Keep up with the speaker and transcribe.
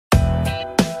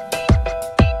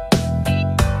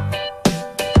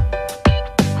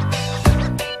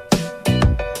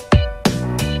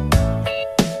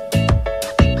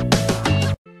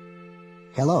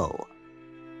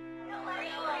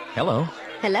Hello,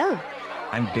 Hello,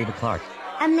 I'm David Clark.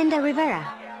 I'm Linda Rivera.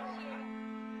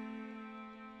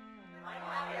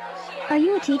 Are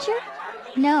you a teacher?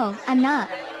 No, I'm not.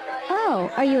 Oh,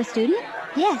 are you a student?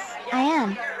 Yes, I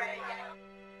am.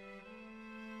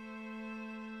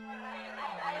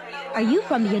 Are you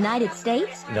from the United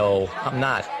States? No, I'm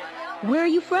not. Where are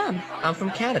you from? I'm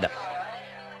from Canada.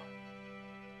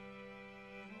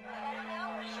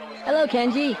 Hello,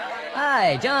 Kenji.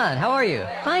 Hi, John. How are you?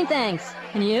 Fine, thanks.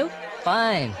 And you?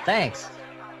 Fine, thanks.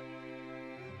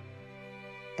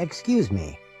 Excuse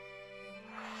me.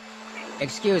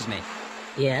 Excuse me.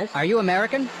 Yes? Are you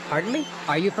American? Pardon me?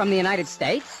 Are you from the United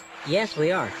States? Yes,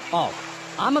 we are. Oh,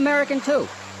 I'm American too.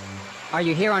 Are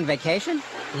you here on vacation?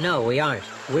 No, we aren't.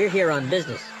 We're here on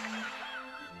business.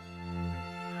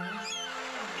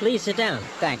 Please sit down.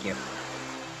 Thank you.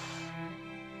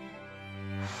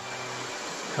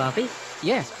 Coffee?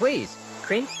 Yes, please.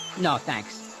 Cream? No,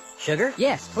 thanks. Sugar?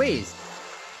 Yes, please.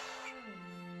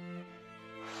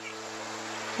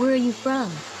 Where are you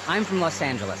from? I'm from Los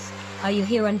Angeles. Are you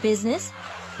here on business?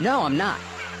 No, I'm not.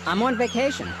 I'm on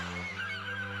vacation.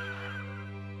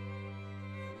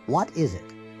 What is it?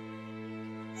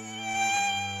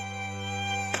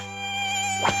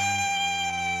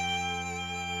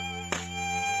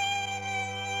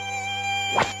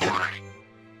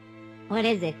 What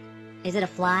is it? Is it a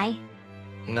fly?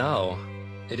 No,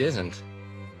 it isn't.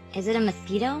 Is it a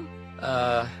mosquito?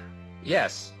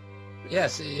 Yes.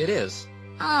 Yes, it is.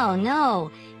 Oh,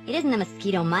 no. It isn't a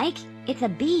mosquito, Mike. It's a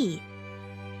bee.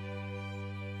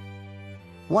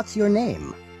 What's your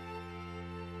name?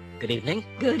 Good evening.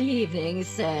 Good evening,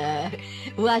 sir.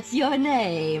 What's your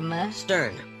name?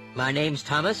 Stern. My name's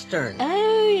Thomas Stern.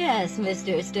 Oh, yes,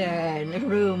 Mr. Stern.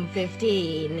 Room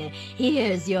 15.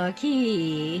 Here's your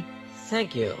key.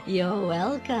 Thank you. You're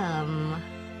welcome.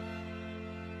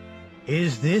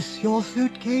 Is this your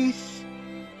suitcase?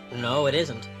 No, it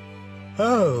isn't.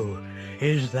 Oh,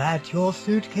 is that your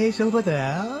suitcase over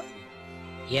there?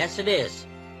 Yes, it is.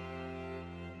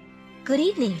 Good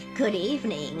evening. Good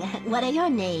evening. What are your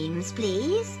names,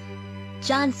 please?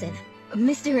 Johnson.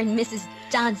 Mr. and Mrs.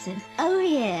 Johnson. Oh,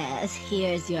 yes.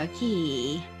 Here's your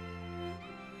key.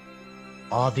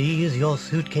 Are these your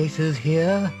suitcases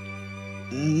here?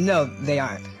 No, they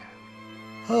aren't.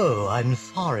 Oh, I'm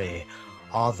sorry.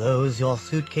 Are those your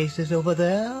suitcases over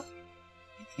there?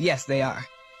 Yes, they are.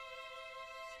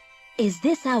 Is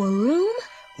this our room?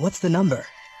 What's the number?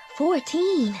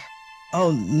 14.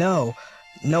 Oh, no.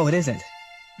 No, it isn't.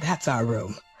 That's our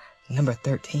room. Number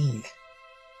 13.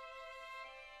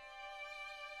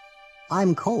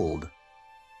 I'm cold.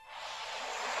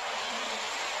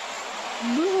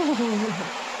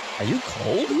 Are you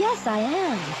cold? Yes, I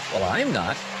am. Well, I'm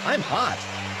not. I'm hot.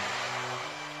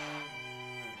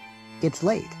 It's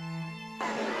late.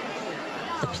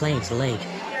 The plane's late.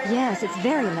 Yes, it's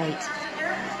very late.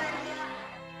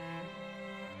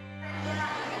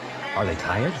 Are they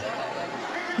tired?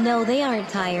 No, they aren't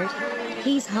tired.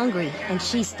 He's hungry, and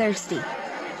she's thirsty.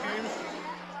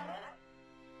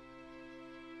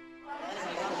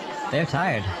 They're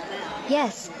tired.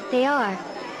 Yes, they are.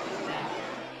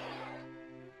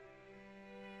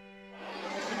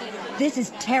 This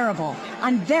is terrible.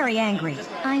 I'm very angry.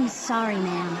 I'm sorry,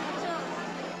 ma'am.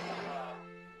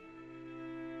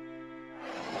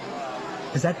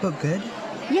 Is that book good?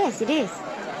 Yes, it is.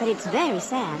 But it's very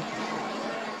sad.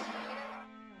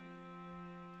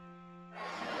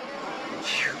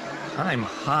 I'm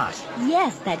hot.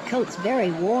 Yes, that coat's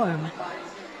very warm.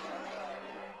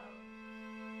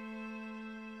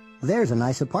 There's a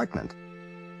nice apartment.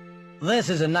 This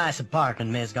is a nice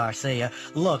apartment, Miss Garcia.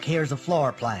 Look, here's a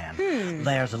floor plan.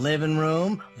 There's a living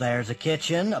room, there's a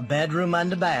kitchen, a bedroom,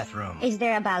 and a bathroom. Is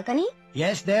there a balcony?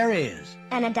 Yes, there is.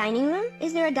 And a dining room?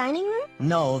 Is there a dining room?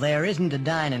 No, there isn't a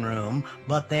dining room,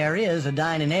 but there is a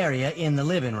dining area in the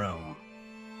living room.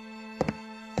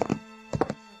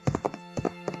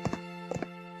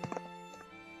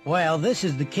 Well, this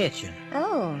is the kitchen.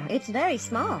 Oh, it's very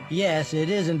small. Yes, it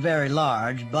isn't very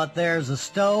large, but there's a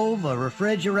stove, a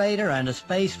refrigerator, and a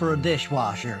space for a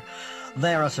dishwasher.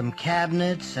 There are some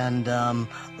cabinets, and,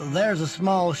 there's a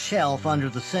small shelf under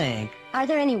the sink. Are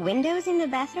there any windows in the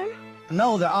bathroom?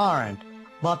 No, there aren't,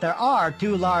 but there are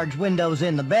 2 large windows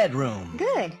in the bedroom.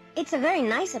 Good. It's a very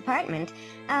nice apartment.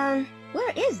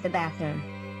 Where is the bathroom?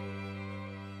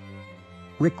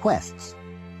 Requests.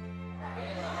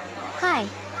 Hi.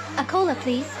 A cola,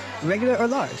 please. Regular or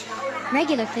large?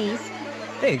 Regular, please.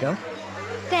 There you go.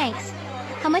 Thanks.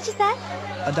 How much is that?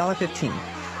 $1.15.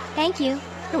 Thank you.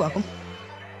 You're welcome.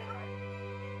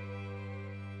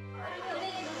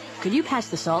 Could you pass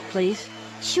the salt, please?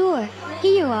 Sure.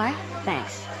 Here you are.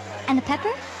 Thanks. And the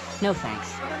pepper? No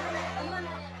thanks.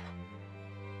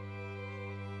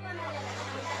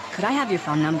 Could I have your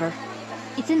phone number?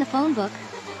 It's in the phone book.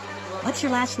 What's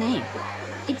your last name?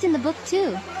 It's in the book,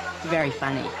 too. Very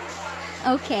funny.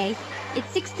 Okay. It's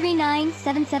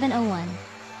 639-7701.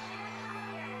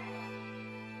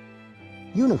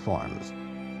 Uniforms.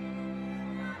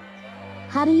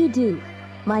 How do you do?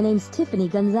 My name's Tiffany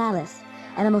Gonzalez,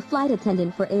 and I'm a flight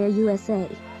attendant for Air USA.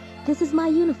 This is my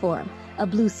uniform, a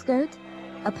blue skirt,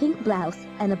 a pink blouse,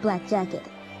 and a black jacket.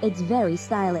 It's very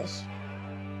stylish.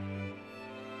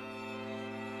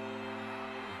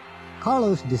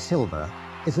 Carlos de Silva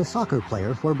is a soccer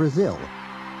player for Brazil.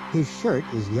 His shirt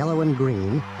is yellow and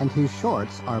green, and his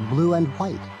shorts are blue and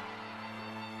white.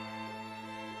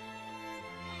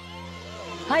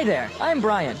 Hi there, I'm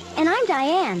Brian. And I'm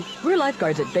Diane. We're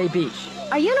lifeguards at Bay Beach.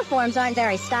 Our uniforms aren't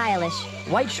very stylish.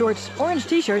 White shorts, orange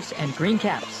t-shirts, and green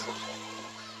caps.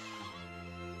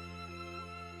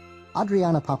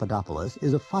 Adriana Papadopoulos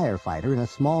is a firefighter in a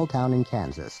small town in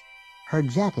Kansas. Her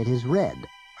jacket is red,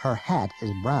 her hat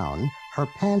is brown, her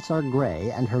pants are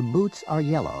gray, and her boots are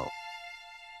yellow.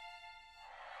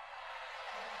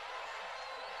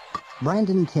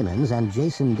 Brandon Timmons and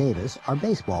Jason Davis are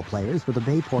baseball players for the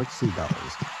Bayport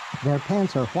Seagulls. Their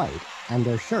pants are white, and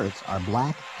their shirts are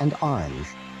black and orange.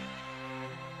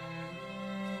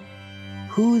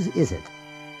 Whose is it?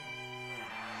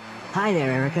 Hi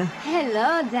there, Erica.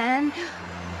 Hello, Dan.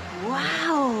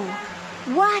 Wow.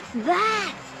 What's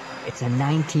that? It's a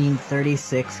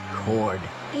 1936 Cord.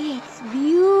 It's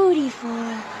beautiful.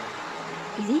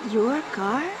 Is it your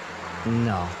car?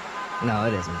 No,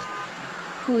 it isn't.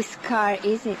 Whose car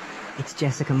is it? It's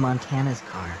Jessica Montana's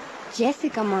car.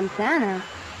 Jessica Montana?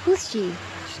 Who's she?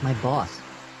 She's my boss.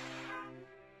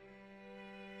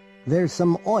 There's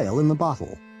some oil in the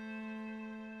bottle.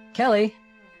 Kelly,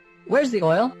 where's the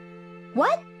oil?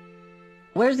 What?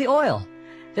 Where's the oil?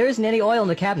 There isn't any oil in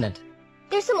the cabinet.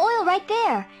 There's some oil right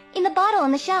there, in the bottle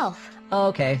on the shelf. Oh,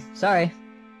 okay, sorry.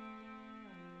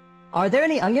 Are there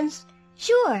any onions?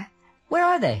 Sure. Where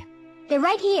are they? They're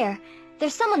right here.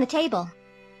 There's some on the table.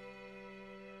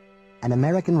 An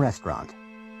American restaurant.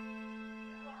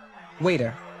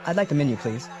 Waiter, I'd like the menu,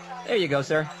 please. There you go,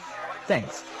 sir.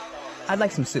 Thanks. I'd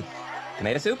like some soup.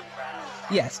 Tomato soup?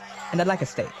 Yes, and I'd like a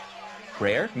steak.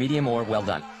 Rare, medium, or well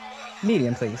done?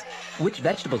 Medium, please. Which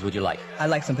vegetables would you like? I'd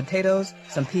like some potatoes,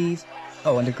 some peas,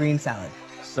 and a green salad.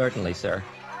 Certainly, sir.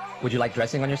 Would you like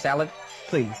dressing on your salad?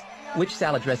 Please. Which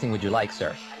salad dressing would you like,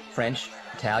 sir? French,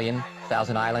 Italian,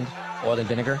 Thousand Island, oil and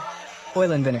vinegar?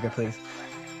 Oil and vinegar, please.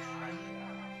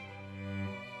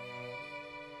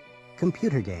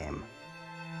 Computer game.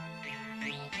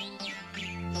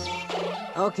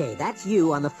 Okay, that's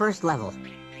you on the first level.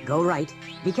 Go right.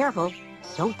 Be careful.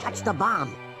 Don't touch the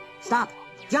bomb. Stop.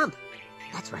 Jump.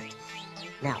 That's right.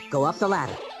 Now, go up the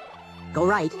ladder. Go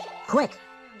right. Quick.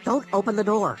 Don't open the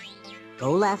door.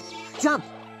 Go left. Jump.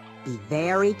 Be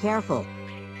very careful.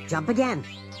 Jump again.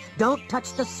 Don't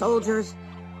touch the soldiers.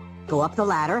 Go up the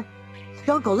ladder.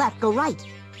 Don't go left. Go right.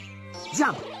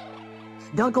 Jump.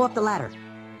 Don't go up the ladder.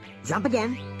 Jump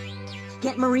again.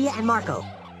 Get Maria and Marco.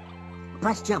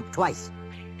 Press jump twice.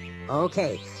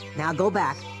 Okay, now go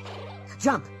back.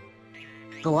 Jump.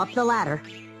 Go up the ladder.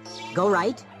 Go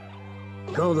right.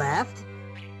 Go left.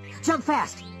 Jump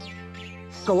fast.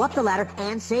 Go up the ladder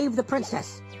and save the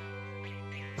princess.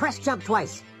 Press jump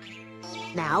twice.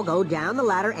 Now go down the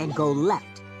ladder and go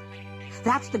left.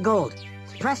 That's the gold.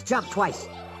 Press jump twice.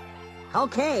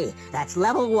 Okay, that's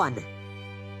level 1.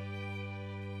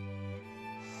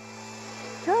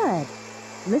 Good.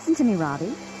 Listen to me,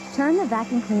 Robbie. Turn the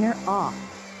vacuum cleaner off.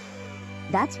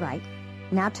 That's right.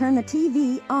 Now turn the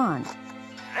TV on.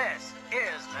 This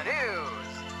is the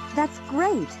news. That's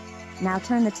great. Now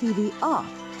turn the TV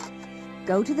off.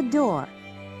 Go to the door.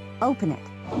 Open it.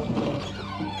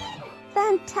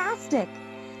 Fantastic.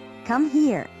 Come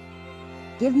here.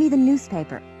 Give me the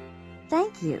newspaper.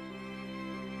 Thank you.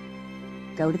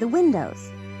 Go to the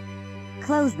windows.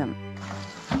 Close them.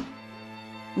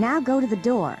 Now go to the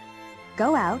door.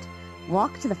 Go out,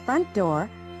 walk to the front door,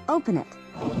 open it.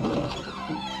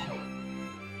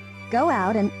 Go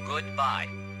out and... Goodbye.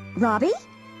 Robbie?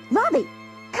 Robbie!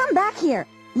 Come back here!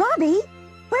 Robbie!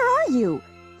 Where are you?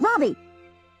 Robbie!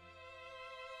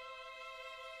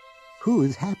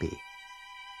 Who's happy?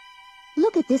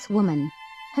 Look at this woman.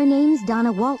 Her name's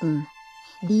Donna Walton.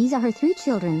 These are her 3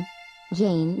 children,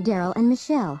 Jane, Daryl, and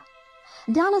Michelle.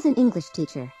 Donna's an English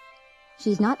teacher.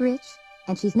 She's not rich,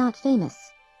 and she's not famous.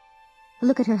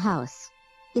 Look at her house.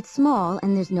 It's small,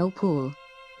 and there's no pool.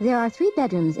 There are 3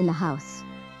 bedrooms in the house.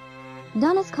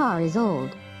 Donna's car is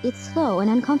old. It's slow and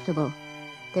uncomfortable.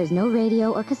 There's no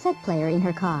radio or cassette player in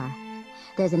her car.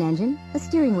 There's an engine, a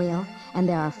steering wheel, and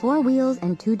there are 4 wheels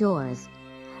and 2 doors.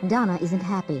 Donna isn't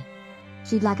happy.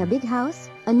 She'd like a big house,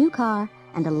 a new car,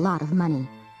 and a lot of money.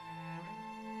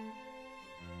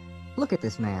 Look at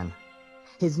this man.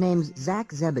 His name's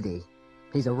Zach Zebedee.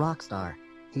 He's a rock star.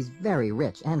 He's very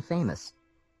rich and famous.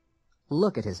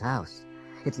 Look at his house.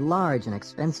 It's large and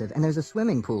expensive, and there's a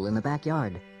swimming pool in the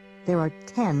backyard. There are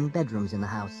 10 bedrooms in the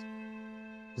house.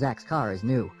 Zach's car is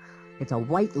new. It's a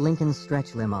white Lincoln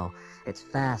stretch limo. It's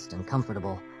fast and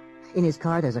comfortable. In his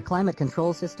car, there's a climate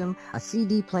control system, a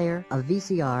CD player, a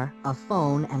VCR, a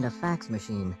phone, and a fax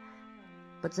machine.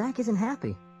 But Zach isn't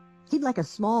happy. He'd like a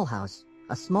small house,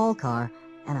 a small car,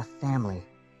 and a family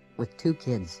with 2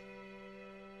 kids.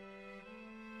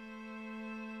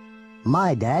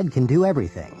 My dad can do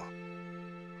everything.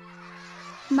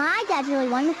 My dad's really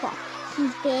wonderful.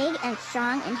 He's big and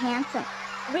strong and handsome.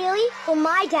 Really? Well,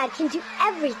 my dad can do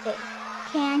everything.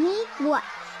 Can he? What?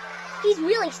 He's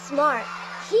really smart.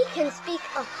 He can speak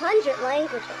 100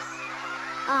 languages.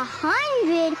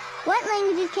 100? What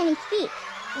languages can he speak?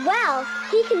 Well,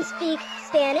 he can speak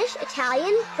Spanish,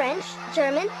 Italian, French,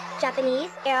 German,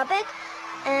 Japanese, Arabic,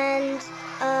 and,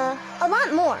 a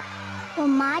lot more. Well,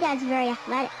 my dad's very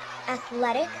athletic.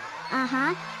 Athletic?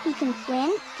 Uh-huh. He can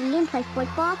swim, ski, and play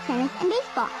football, tennis, and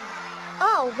baseball.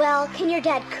 Oh, well, can your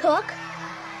dad cook?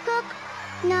 Cook?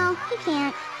 No, he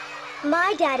can't.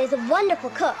 My dad is a wonderful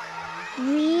cook.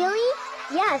 Really?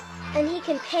 Yes, and he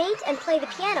can paint and play the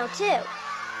piano, too.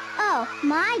 Oh,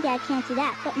 my dad can't do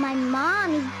that, but my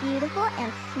mom is beautiful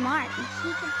and smart, and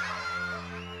she can...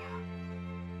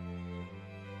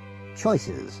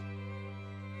 Choices.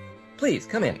 Please,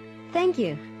 come in. Thank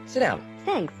you. Sit down.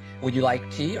 Thanks. Would you like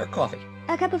tea or coffee?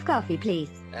 A cup of coffee, please.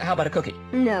 How about a cookie?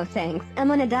 No, thanks.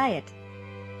 I'm on a diet.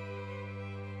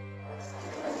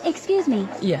 Excuse me.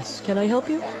 Yes, can I help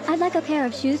you? I'd like a pair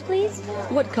of shoes, please.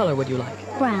 What color would you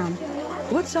like? Brown.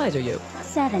 What size are you?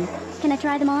 7. Can I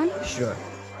try them on? Sure.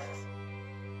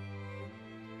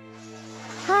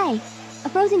 Hi. A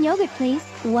frozen yogurt, please.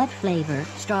 What flavor?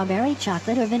 Strawberry,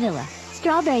 chocolate, or vanilla?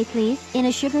 Strawberry, please. In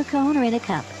a sugar cone or in a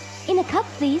cup? In a cup,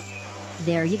 please.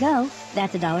 There you go.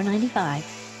 That's $1.95.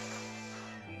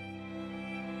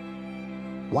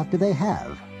 What do they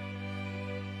have?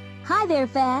 Hi there,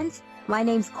 fans. My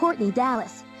name's Courtney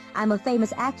Dallas. I'm a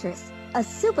famous actress, a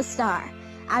superstar.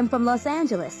 I'm from Los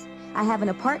Angeles. I have an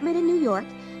apartment in New York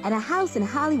and a house in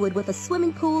Hollywood with a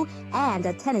swimming pool and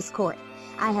a tennis court.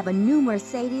 I have a new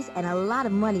Mercedes and a lot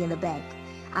of money in the bank.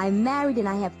 I'm married and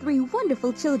I have 3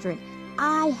 wonderful children.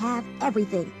 I have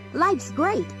everything. Life's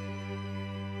great.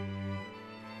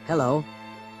 Hello.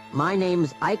 My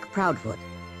name's Ike Proudfoot.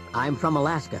 I'm from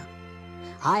Alaska.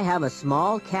 I have a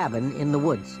small cabin in the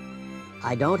woods.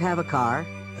 I don't have a car,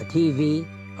 a TV,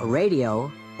 a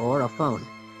radio, or a phone.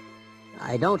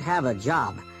 I don't have a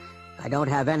job. I don't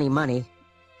have any money,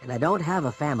 and I don't have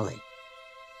a family.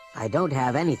 I don't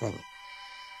have anything.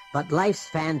 But life's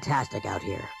fantastic out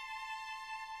here.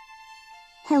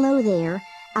 Hello there.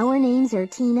 Our names are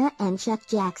Tina and Chuck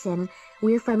Jackson.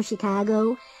 We're from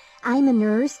Chicago. I'm a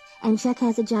nurse, and Chuck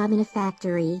has a job in a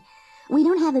factory. We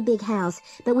don't have a big house,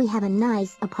 but we have a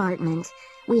nice apartment.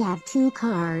 We have 2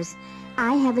 cars.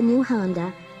 I have a new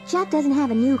Honda. Chuck doesn't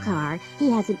have a new car.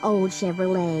 He has an old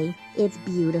Chevrolet. It's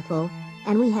beautiful.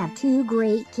 And we have 2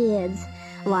 great kids.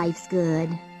 Life's good.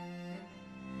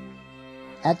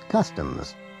 At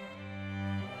customs.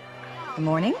 Good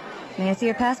morning. May I see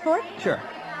your passport? Sure.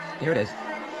 Here it is.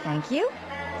 Thank you.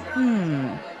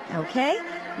 Okay.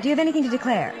 Do you have anything to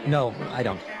declare? No, I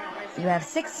don't. You have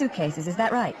 6 suitcases, is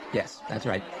that right? Yes, that's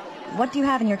right. What do you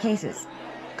have in your cases?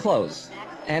 Clothes.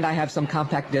 And I have some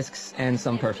compact discs and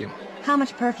some perfume. How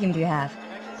much perfume do you have?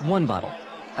 1 bottle.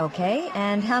 Okay,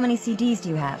 and how many CDs do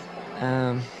you have?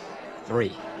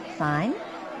 3. Fine.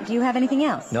 Do you have anything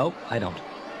else? Nope, I don't.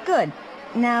 Good.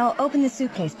 Now open the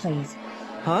suitcase, please.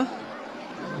 Huh?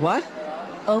 What?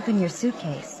 Open your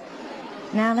suitcase.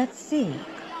 Now let's see.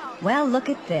 Well, look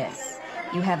at this.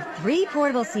 You have 3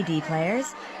 portable CD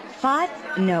players,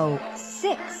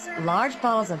 6 large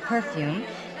bottles of perfume,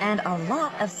 and a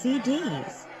lot of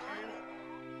CDs.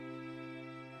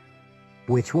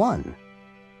 Which one?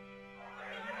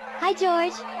 Hi,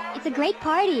 George. It's a great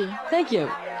party. Thank you.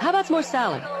 How about some more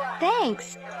salad?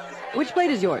 Thanks. Which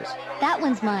plate is yours? That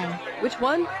one's mine. Which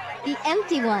one? The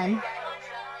empty one.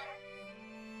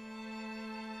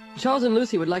 Charles and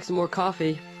Lucy would like some more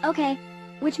coffee. Okay.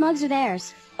 Which mugs are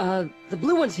theirs? The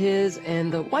blue one's his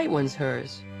and the white one's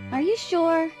hers. Are you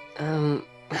sure?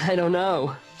 I don't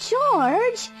know.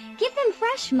 George, give them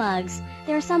fresh mugs.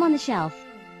 There are some on the shelf.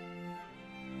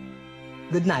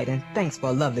 Good night, and thanks for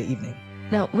a lovely evening.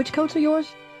 Now, which coats are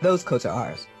yours? Those coats are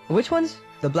ours. Which ones?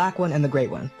 The black one and the gray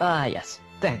one. Ah, yes.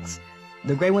 Thanks.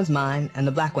 The gray one's mine, and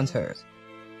the black one's hers.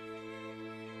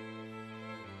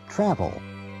 Travel.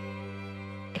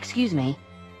 Excuse me.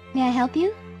 May I help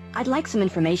you? I'd like some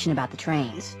information about the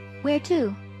trains. Where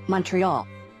to? Montreal.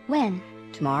 When?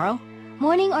 Tomorrow?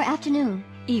 Morning or afternoon?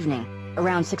 Evening.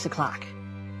 Around 6 o'clock.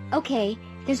 Okay,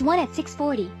 there's one at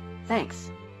 6:40.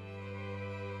 Thanks.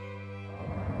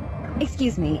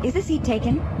 Excuse me, is the seat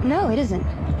taken? No, it isn't.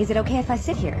 Is it okay if I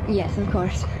sit here? Yes, of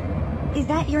course. Is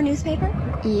that your newspaper?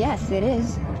 Yes, it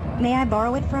is. May I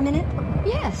borrow it for a minute?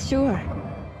 Yes, sure.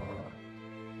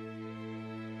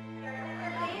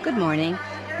 Good morning.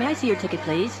 May I see your ticket,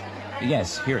 please?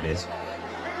 Yes, here it is.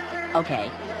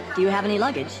 Okay. Do you have any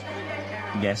luggage?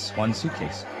 Yes, one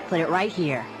suitcase. Put it right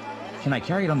here. Can I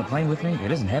carry it on the plane with me?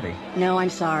 It isn't heavy. No, I'm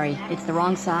sorry. It's the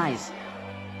wrong size.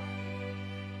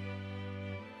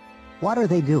 What are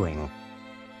they doing?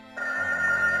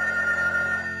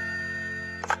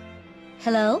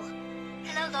 Hello?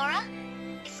 Hello, Laura?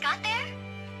 Is Scott there?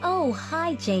 Oh,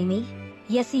 hi, Jamie.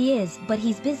 Yes, he is, but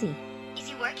he's busy. Is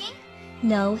he working?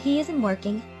 No, he isn't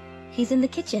working. He's in the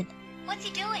kitchen. What's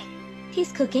he doing?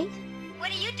 He's cooking.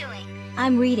 What are you doing?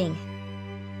 I'm reading.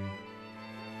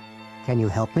 Can you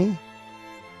help me?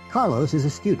 Carlos is a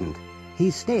student.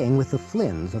 He's staying with the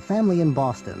Flynns, a family in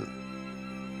Boston.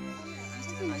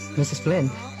 Mrs. Flynn,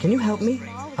 can you help me?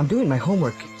 I'm doing my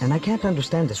homework, and I can't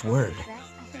understand this word.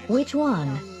 Which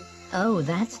one? Oh,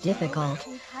 that's difficult.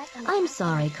 I'm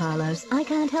sorry, Carlos. I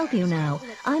can't help you now.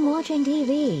 I'm watching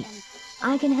TV.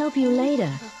 I can help you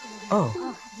later. Oh,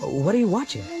 what are you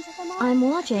watching? I'm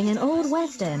watching an old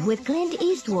western with Clint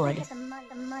Eastwood.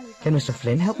 Can Mr.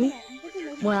 Flynn help me?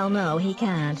 Well, no, he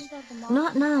can't.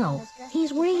 Not now.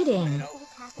 He's reading.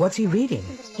 What's he reading?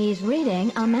 He's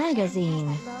reading a magazine.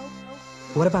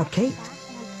 What about Kate?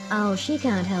 Oh, she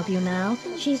can't help you now.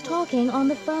 She's talking on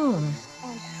the phone.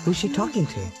 Who's she talking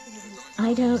to?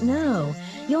 I don't know.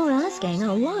 You're asking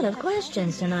a lot of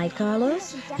questions tonight,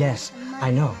 Carlos. Yes,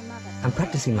 I know. I'm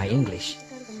practicing my English.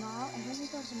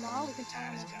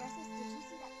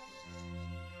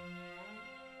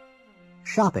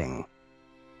 Shopping.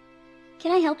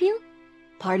 Can I help you?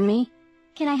 Pardon me?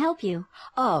 Can I help you?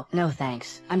 Oh, no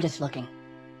thanks. I'm just looking.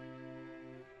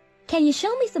 Can you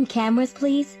show me some cameras,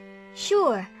 please?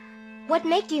 Sure. What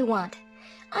make do you want?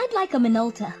 I'd like a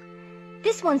Minolta.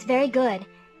 This one's very good.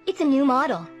 It's a new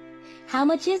model. How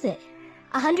much is it?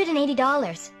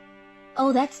 $180.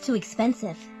 Oh, that's too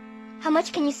expensive. How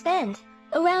much can you spend?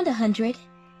 Around 100.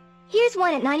 Here's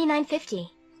one at $99.50.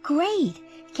 Great.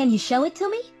 Can you show it to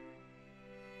me?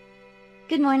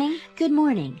 Good morning. Good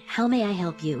morning. How may I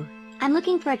help you? I'm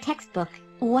looking for a textbook.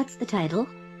 What's the title?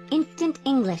 Instant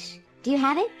English. Do you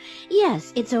have it?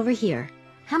 Yes, it's over here.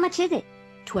 How much is it?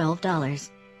 $12.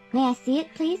 May I see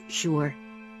it, please? Sure.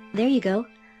 There you go.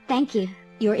 Thank you.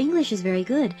 Your English is very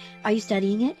good. Are you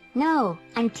studying it? No,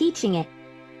 I'm teaching it.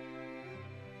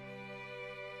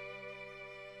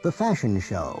 The fashion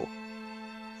show.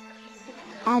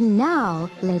 And now,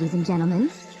 ladies and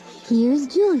gentlemen, here's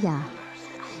Julia.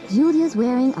 Julia's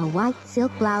wearing a white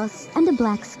silk blouse and a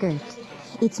black skirt.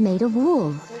 It's made of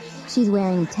wool. She's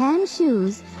wearing tan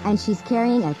shoes, and she's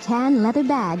carrying a tan leather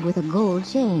bag with a gold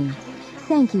chain.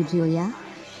 Thank you, Julia.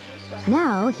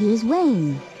 Now, here's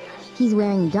Wayne. He's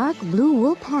wearing dark blue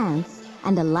wool pants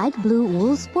and a light blue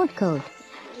wool sport coat.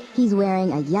 He's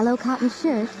wearing a yellow cotton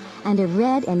shirt and a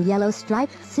red and yellow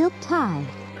striped silk tie.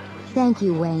 Thank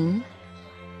you, Wayne.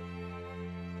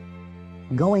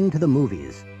 Going to the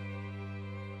movies.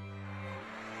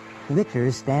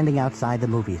 Victor's standing outside the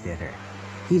movie theater.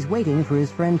 He's waiting for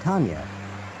his friend Tanya.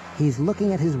 He's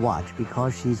looking at his watch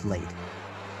because she's late.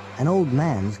 An old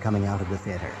man's coming out of the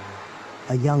theater.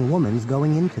 A young woman's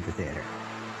going into the theater.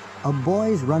 A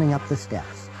boy's running up the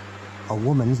steps. A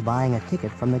woman's buying a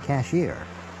ticket from the cashier.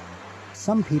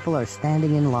 Some people are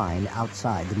standing in line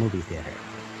outside the movie theater.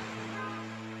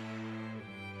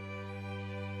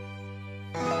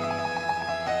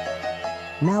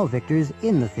 Now Victor's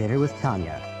in the theater with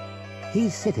Tanya.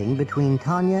 He's sitting between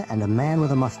Tanya and a man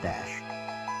with a mustache.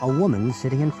 A woman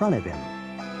sitting in front of him.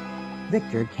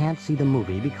 Victor can't see the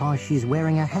movie because she's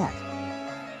wearing a hat.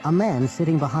 A man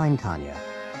sitting behind Tanya.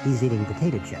 He's eating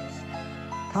potato chips.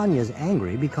 Tanya's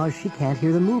angry because she can't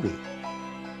hear the movie.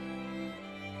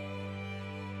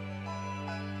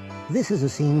 This is a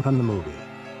scene from the movie.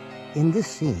 In this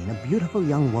scene, a beautiful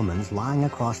young woman's lying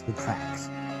across the tracks.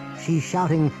 She's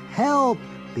shouting, "Help!"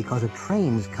 because a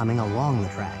train's coming along the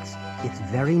tracks. It's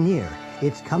very near.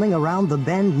 It's coming around the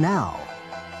bend now.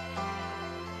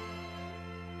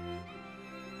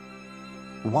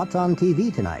 What's on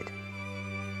TV tonight?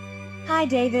 Hi,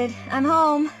 David. I'm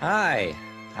home. Hi.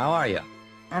 How are you?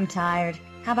 I'm tired.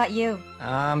 How about you?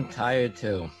 I'm tired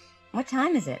too. What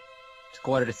time is it? It's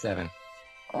 7:15.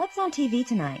 What's on TV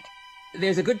tonight?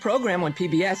 There's a good program on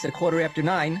PBS at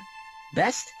 9:15.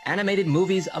 Best Animated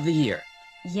Movies of the Year.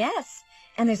 Yes,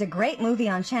 and there's a great movie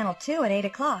on Channel 2 at 8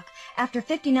 o'clock, after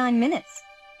 59 minutes.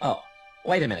 Oh,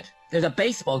 wait a minute. There's a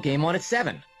baseball game on at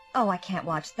 7. Oh, I can't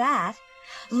watch that.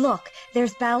 Look,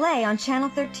 there's ballet on Channel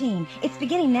 13. It's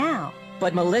beginning now.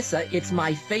 But Melissa, it's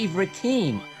my favorite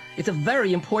team. It's a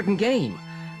very important game.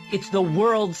 It's the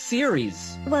World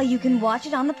Series. Well, you can watch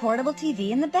it on the portable TV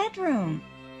in the bedroom.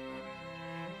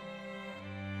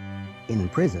 In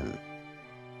prison.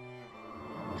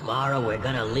 Tomorrow we're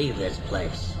gonna leave this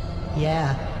place.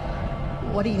 Yeah.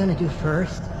 What are you gonna do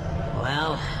first?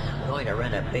 Well, I'm going to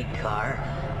rent a big car,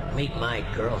 meet my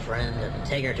girlfriend, and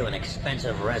take her to an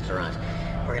expensive restaurant.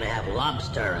 We're gonna have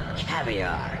lobster and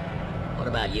caviar. What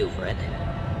about you, Fred?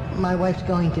 My wife's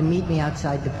going to meet me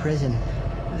outside the prison.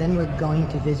 Then we're going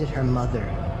to visit her mother.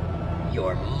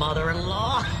 Your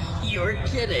mother-in-law? You're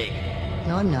kidding.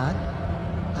 No, I'm not.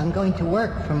 I'm going to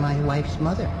work for my wife's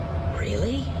mother.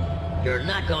 Really? You're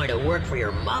not going to work for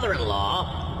your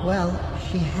mother-in-law? Well,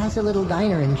 she has a little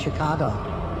diner in Chicago.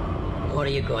 What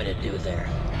are you going to do there?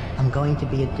 I'm going to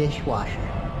be a dishwasher.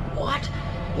 What?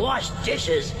 Wash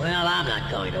dishes? Well, I'm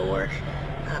not going to work.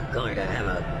 I'm going to have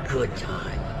a good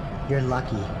time. You're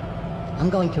lucky. I'm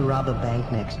going to rob a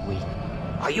bank next week.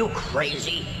 Are you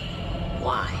crazy?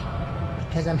 Why?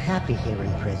 Because I'm happy here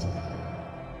in prison.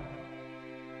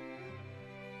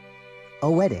 A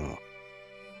wedding.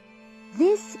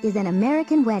 This is an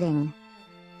American wedding.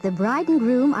 The bride and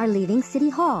groom are leaving City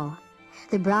Hall.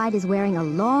 The bride is wearing a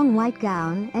long white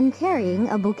gown and carrying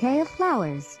a bouquet of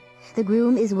flowers. The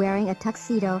groom is wearing a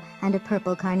tuxedo and a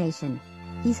purple carnation.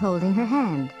 He's holding her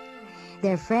hand.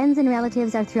 Their friends and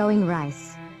relatives are throwing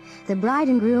rice. The bride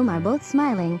and groom are both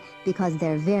smiling because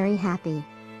they're very happy.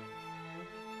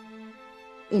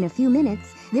 In a few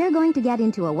minutes, they're going to get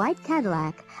into a white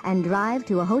Cadillac and drive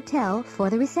to a hotel for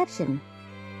the reception.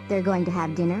 They're going to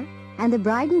have dinner, and the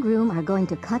bride and groom are going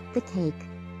to cut the cake.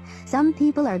 Some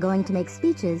people are going to make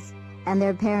speeches, and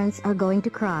their parents are going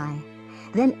to cry.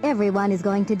 Then everyone is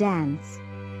going to dance.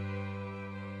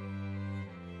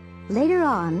 Later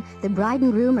on, the bride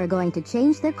and groom are going to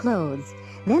change their clothes.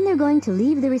 Then they're going to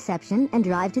leave the reception and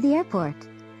drive to the airport.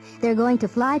 They're going to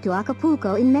fly to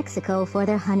Acapulco in Mexico for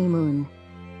their honeymoon.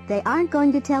 They aren't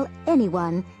going to tell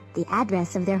anyone the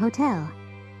address of their hotel.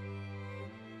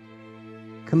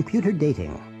 Computer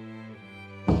dating.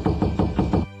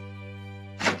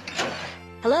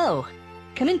 Hello.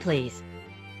 Come in, please.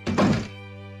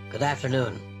 Good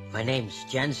afternoon. My name's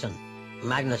Jensen.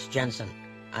 Magnus Jensen.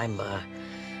 I'm,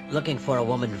 looking for a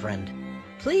woman friend.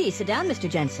 Please, sit down, Mr.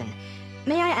 Jensen.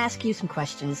 May I ask you some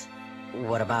questions?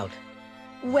 What about?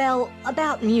 Well,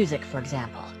 about music, for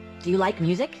example. Do you like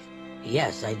music?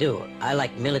 Yes, I do. I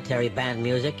like military band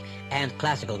music and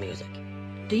classical music.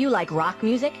 Do you like rock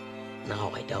music?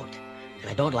 No, I don't. And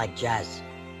I don't like jazz.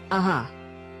 Uh-huh.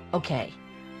 Okay.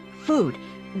 Food.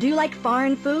 Do you like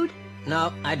foreign food?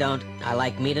 No, I don't. I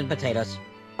like meat and potatoes.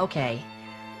 Okay.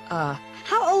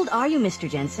 How old are you, Mr.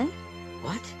 Jensen?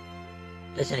 What?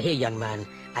 Listen here, young man.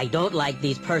 I don't like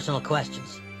these personal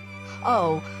questions.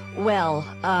 Oh, well,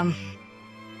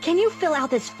 can you fill out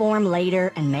this form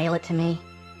later and mail it to me?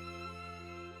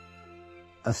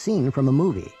 A scene from a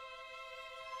movie.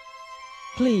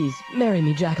 Please, marry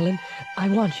me, Jacqueline. I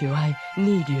want you. I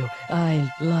need you.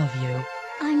 I love you.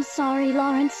 I'm sorry,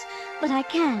 Lawrence, but I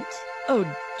can't. Oh,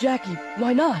 Jackie,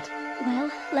 why not?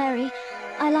 Well, Larry,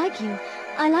 I like you.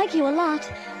 I like you a lot,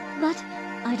 but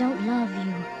I don't love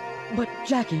you. But,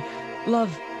 Jackie,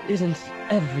 love isn't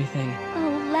everything.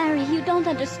 Oh, Larry, you don't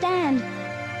understand.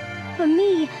 For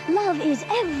me, love is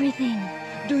everything.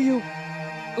 Do you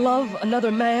love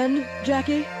another man,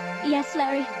 Jackie? Yes,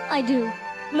 Larry, I do.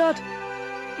 Not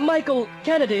Michael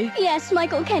Kennedy? Yes,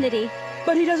 Michael Kennedy.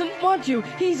 But he doesn't want you.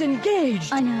 He's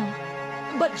engaged. I know.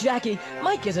 But, Jackie,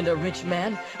 Mike isn't a rich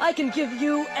man. I can give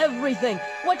you everything.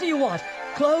 What do you want?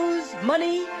 Clothes?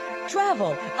 Money?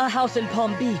 Travel? A house in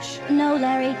Palm Beach? No,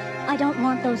 Larry, I don't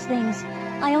want those things.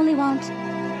 I only want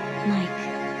Mike.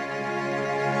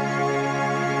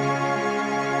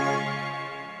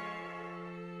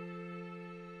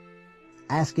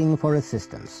 Asking for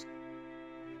assistance.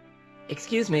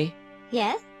 Excuse me.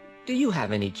 Yes? Do you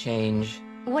have any change?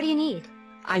 What do you need?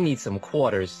 I need some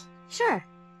quarters. Sure.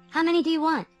 How many do you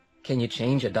want? Can you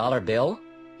change a dollar bill?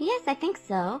 Yes, I think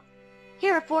so.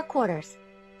 Here are 4 quarters.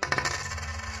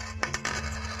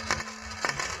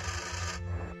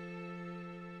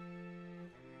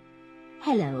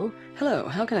 Hello. Hello,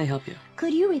 how can I help you?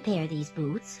 Could you repair these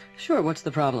boots? Sure, what's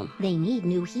the problem? They need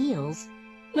new heels.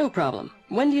 No problem.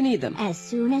 When do you need them? As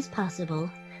soon as possible.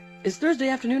 Is Thursday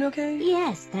afternoon okay?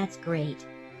 Yes, that's great.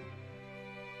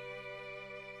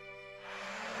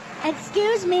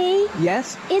 Excuse me?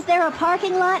 Yes? Is there a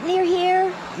parking lot near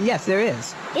here? Yes, there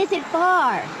is. Is it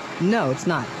far? No, it's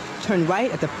not. Turn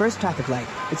right at the first traffic light.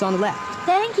 It's on the left.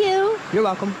 Thank you. You're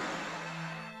welcome.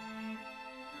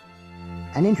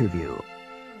 An interview.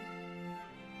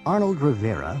 Arnold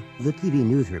Rivera, the TV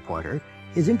news reporter,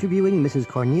 is interviewing Mrs.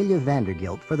 Cornelia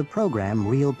Vandergilt for the program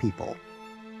Real People.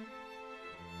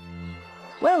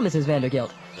 Well, Mrs. Vandergilt,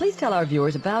 please tell our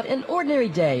viewers about an ordinary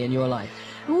day in your life.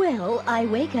 Well, I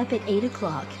wake up at 8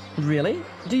 o'clock. Really?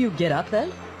 Do you get up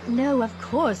then? No, of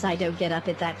course I don't get up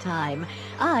at that time.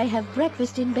 I have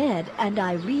breakfast in bed, and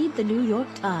I read the New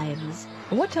York Times.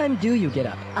 What time do you get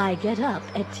up? I get up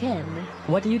at 10.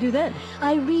 What do you do then?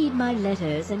 I read my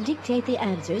letters and dictate the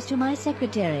answers to my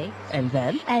secretary. And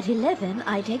then? At 11,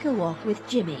 I take a walk with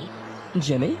Jimmy.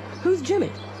 Jimmy? Who's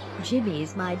Jimmy?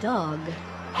 Jimmy's my dog.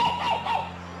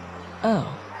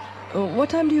 Oh. What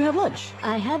time do you have lunch?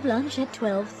 I have lunch at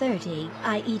 12:30.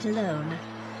 I eat alone.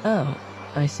 Oh,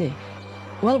 I see.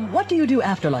 Well, what do you do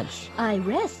after lunch? I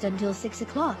rest until 6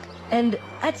 o'clock. And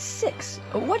at 6?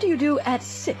 What do you do at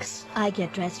 6? I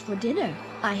get dressed for dinner.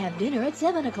 I have dinner at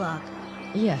 7 o'clock.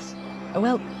 Yes.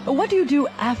 Well, what do you do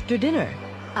after dinner?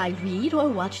 I read or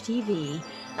watch TV.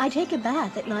 I take a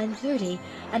bath at 9:30,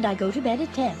 and I go to bed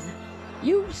at 10.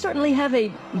 You certainly have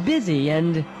a busy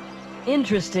and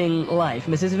interesting life,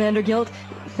 Mrs. Vandergilt.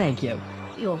 Thank you.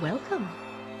 You're welcome.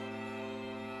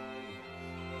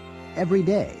 Every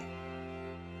day.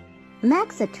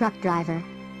 Mac's a truck driver.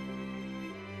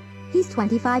 He's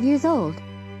 25 years old.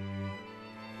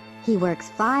 He works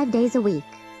 5 days a week.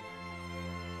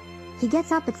 He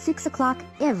gets up at 6 o'clock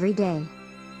every day.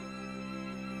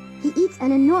 He eats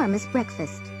an enormous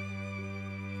breakfast.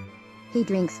 He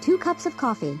drinks 2 cups of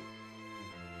coffee.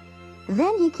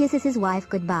 Then he kisses his wife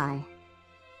goodbye.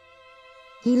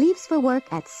 He leaves for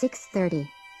work at 6:30.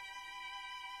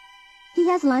 He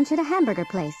has lunch at a hamburger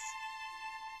place.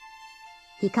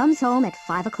 He comes home at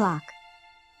 5 o'clock.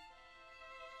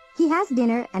 He has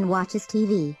dinner and watches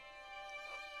TV.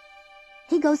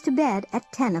 He goes to bed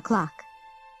at 10 o'clock.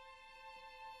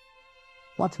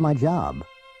 What's my job?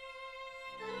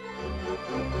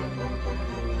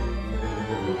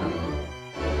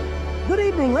 Good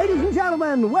evening, ladies and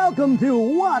gentlemen. Welcome to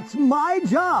What's My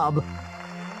Job?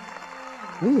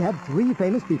 We have 3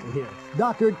 famous people here.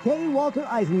 Dr. K. Walter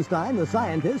Eisenstein, the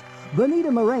scientist,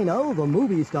 Benita Moreno, the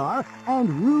movie star, and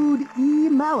Rude E.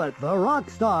 Mallet, the rock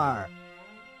star.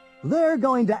 They're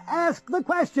going to ask the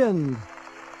questions.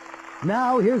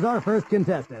 Now, here's our first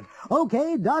contestant.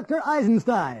 Okay, Dr.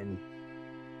 Eisenstein.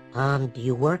 Do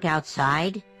you work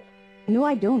outside? No,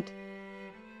 I don't.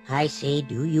 I see.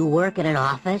 Do you work in an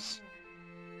office?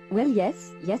 Well,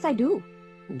 yes. Yes, I do.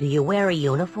 Do you wear a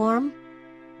uniform?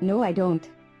 No, I don't.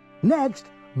 Next,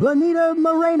 Benita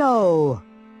Moreno.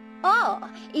 Oh,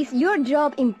 is your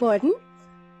job important?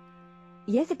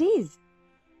 Yes, it is.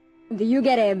 Do you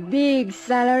get a big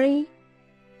salary?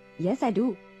 Yes, I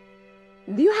do.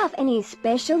 Do you have any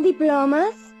special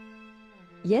diplomas?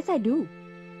 Yes, I do.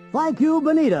 Thank you,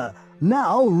 Benita.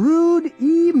 Now, Rude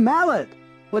E. Mallet.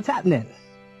 What's happening?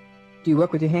 Do you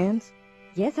work with your hands?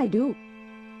 Yes, I do.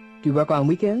 Do you work on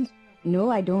weekends?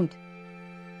 No, I don't.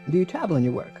 Do you travel in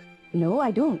your work? No,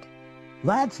 I don't.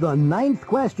 That's the 9th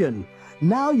question.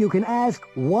 Now you can ask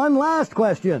one last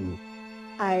question.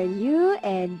 Are you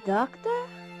a doctor?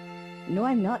 No,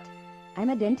 I'm not. I'm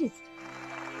a dentist.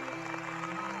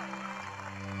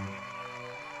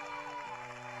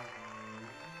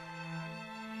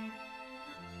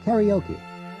 Karaoke.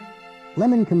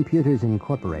 Lemon Computers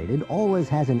Incorporated always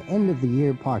has an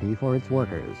end-of-the-year party for its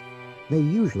workers. They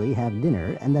usually have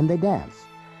dinner and then they dance.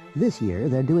 This year,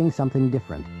 they're doing something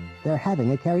different. They're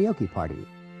having a karaoke party.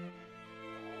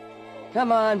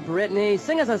 Come on, Brittany,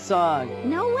 sing us a song.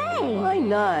 No way! Why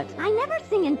not? I never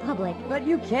sing in public. But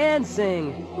you can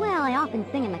sing. Well, I often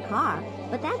sing in the car,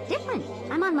 but that's different.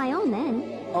 I'm on my own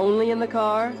then. Only in the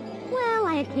car? Well,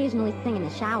 I occasionally sing in the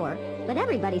shower, but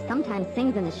everybody sometimes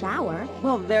sings in the shower.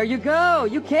 Well, there you go.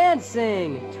 You can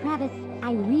sing. Travis,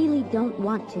 I really don't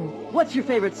want to. What's your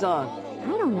favorite song?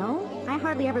 I don't know. I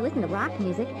hardly ever listen to rock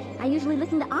music. I usually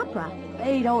listen to opera.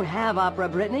 They don't have opera,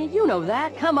 Brittany. You know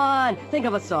that. Come on, think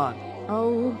of a song.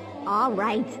 Oh, all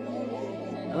right.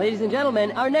 Ladies and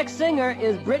gentlemen, our next singer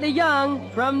is Brittany Young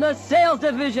from the Sales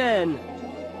Division.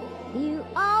 You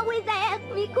always ask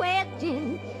me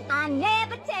questions. I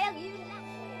never tell you.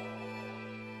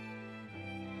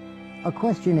 A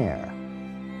questionnaire.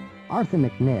 Arthur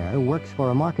McNair works for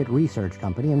a market research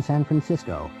company in San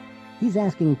Francisco. He's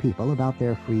asking people about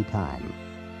their free time.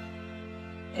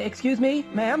 Excuse me,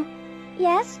 ma'am?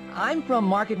 Yes? I'm from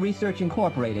Market Research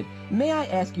Incorporated. May I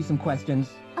ask you some questions?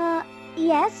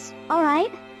 Yes. All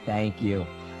right. Thank you.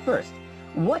 First,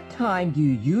 what time do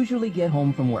you usually get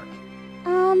home from work?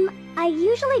 I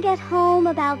usually get home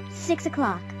about 6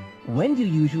 o'clock. When do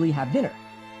you usually have dinner?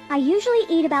 I usually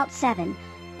eat about 7,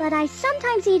 but I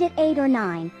sometimes eat at 8 or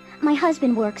 9. My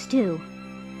husband works too.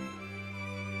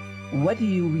 What do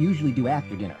you usually do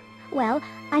after dinner? Well,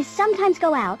 I sometimes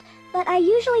go out, but I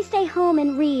usually stay home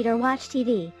and read or watch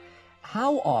TV.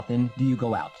 How often do you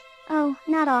go out? Oh,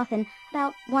 not often.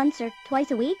 About once or twice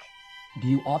a week. Do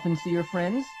you often see your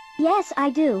friends? Yes,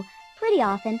 I do. Pretty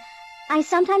often. I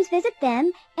sometimes visit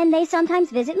them, and they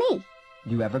sometimes visit me.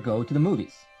 Do you ever go to the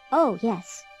movies? Oh,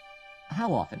 yes.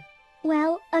 How often?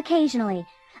 Well, occasionally.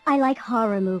 I like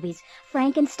horror movies,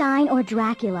 Frankenstein or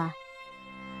Dracula.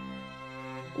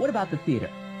 What about the theater?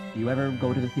 Do you ever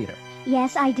go to the theater?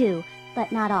 Yes, I do,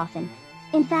 but not often.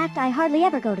 In fact, I hardly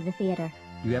ever go to the theater.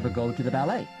 Do you ever go to the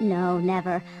ballet? No,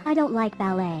 never. I don't like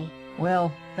ballet.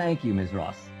 Well, thank you, Ms.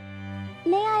 Ross.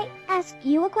 May I ask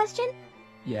you a question?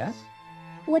 Yes?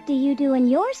 What do you do in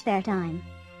your spare time?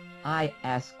 I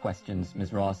ask questions,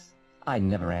 Ms. Ross. I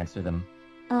never answer them.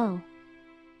 Oh.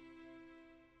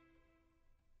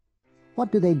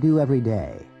 What do they do every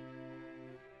day?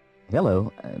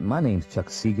 Hello, my name's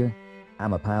Chuck Seeger.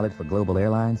 I'm a pilot for Global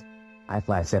Airlines. I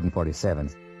fly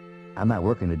 747s. I'm not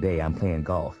working today, I'm playing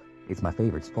golf. It's my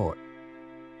favorite sport.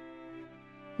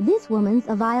 This woman's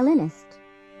a violinist.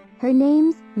 Her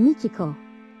name's Michiko.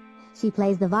 She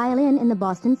plays the violin in the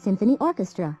Boston Symphony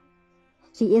Orchestra.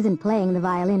 She isn't playing the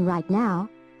violin right now.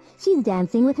 She's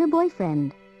dancing with her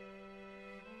boyfriend.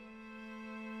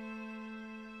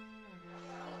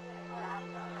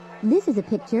 This is a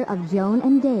picture of Joan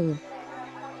and Dave.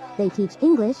 They teach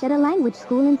English at a language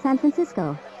school in San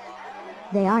Francisco.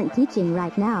 They aren't teaching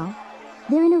right now.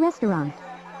 They're in a restaurant.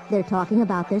 They're talking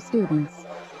about their students.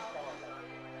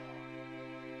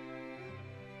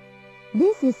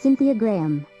 This is Cynthia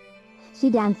Graham. She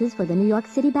dances for the New York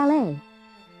City Ballet.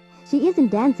 She isn't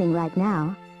dancing right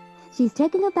now. She's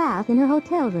taking a bath in her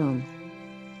hotel room.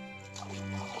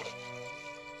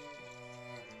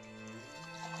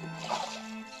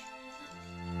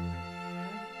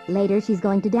 Later, she's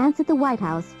going to dance at the White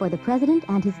House for the president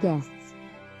and his guests.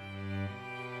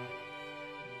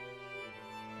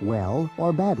 Well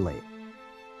or badly?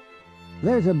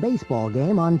 There's a baseball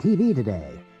game on TV today.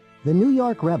 The New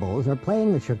York Rebels are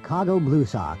playing the Chicago Blue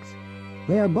Sox.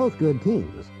 They are both good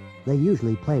teams. They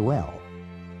usually play well.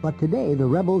 But today the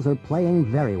Rebels are playing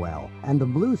very well, and the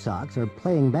Blue Sox are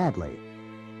playing badly.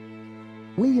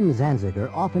 William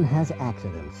Zanziger often has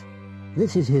accidents.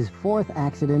 This is his 4th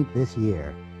accident this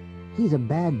year. He's a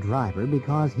bad driver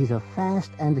because he's a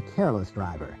fast and careless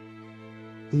driver.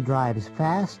 He drives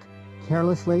fast,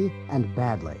 carelessly, and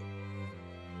badly.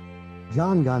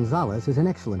 John Gonzalez is an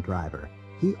excellent driver.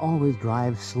 He always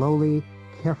drives slowly,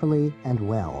 carefully, and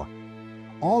well.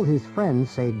 All his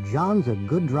friends say John's a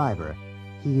good driver.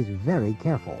 He's very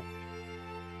careful.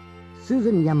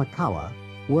 Susan Yamakawa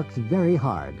works very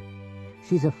hard.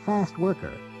 She's a fast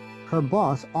worker. Her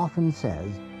boss often says,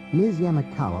 Ms.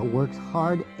 Yamakawa works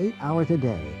hard 8 hours a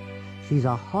day. She's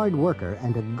a hard worker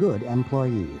and a good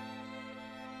employee.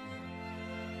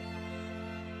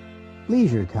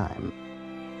 Leisure time.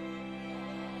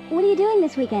 What are you doing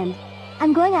this weekend?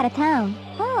 I'm going out of town.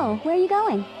 Oh, where are you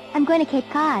going? I'm going to Cape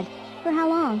Cod. For how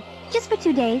long? Just for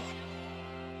 2 days.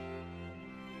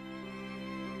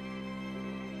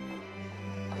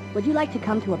 Would you like to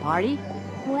come to a party?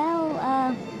 Well,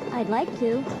 I'd like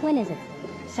to. When is it?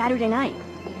 Saturday night.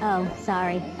 Oh,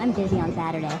 sorry. I'm busy on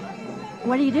Saturday.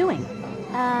 What are you doing?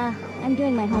 I'm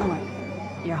doing my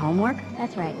homework. Your homework?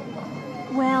 That's right.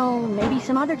 Well, maybe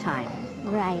some other time.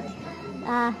 Right.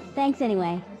 Thanks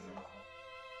anyway.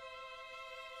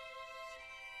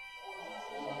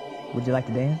 Would you like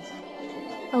to dance?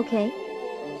 Okay.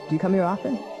 Do you come here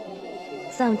often?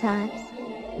 Sometimes.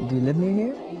 Do you live near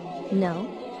here? No,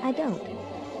 I don't.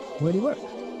 Where do you work?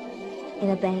 In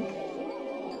a bank.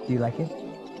 Do you like it?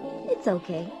 It's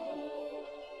okay.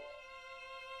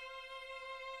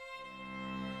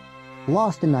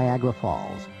 Lost in Niagara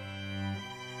Falls.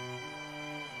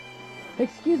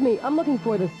 Excuse me, I'm looking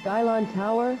for the Skylon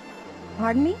Tower.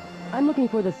 Pardon me? I'm looking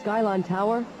for the Skylon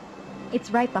Tower.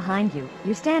 It's right behind you.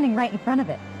 You're standing right in front of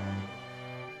it.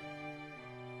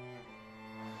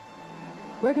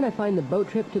 Where can I find the boat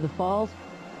trip to the falls?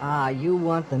 You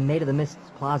want the Maid of the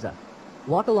Mists Plaza.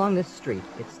 Walk along this street.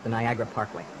 It's the Niagara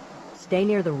Parkway. Stay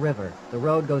near the river. The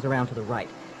road goes around to the right.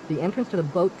 The entrance to the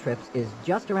boat trips is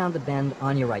just around the bend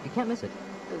on your right. You can't miss it.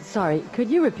 Sorry, could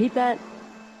you repeat that?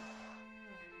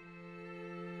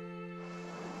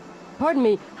 Pardon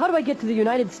me, how do I get to the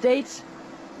United States?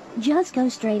 Just go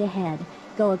straight ahead.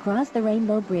 Go across the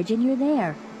Rainbow Bridge and you're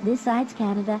there. This side's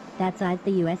Canada, that side's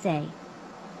the USA.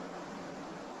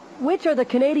 Which are the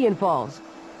Canadian Falls?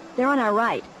 They're on our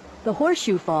right. The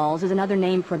Horseshoe Falls is another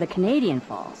name for the Canadian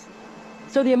Falls.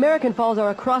 So the American Falls are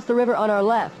across the river on our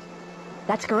left.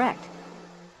 That's correct.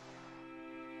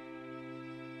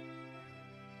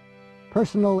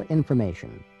 Personal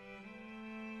information.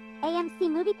 AMC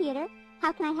Movie Theater.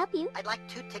 How can I help you? I'd like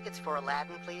 2 tickets for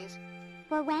Aladdin, please.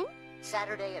 For when?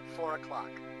 Saturday at 4 o'clock.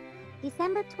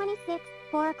 December 26th,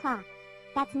 4 o'clock.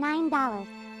 That's $9.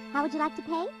 How would you like to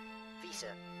pay?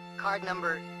 Visa. Card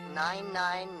number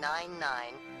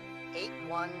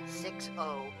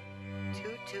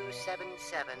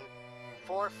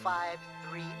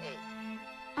 9999-8160-2277-4538.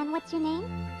 And what's your name?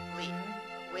 Lee.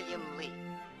 William Lee.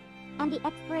 And the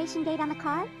expiration date on the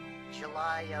card?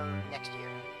 July of next year.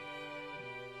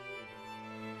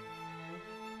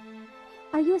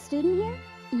 Are you a student here?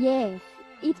 Yes,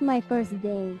 it's my first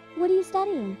day. What are you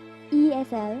studying?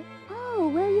 ESL. Oh,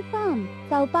 where are you from?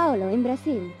 Sao Paulo, in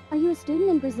Brazil. Are you a student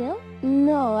in Brazil?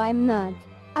 No, I'm not.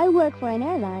 I work for an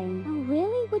airline. Oh,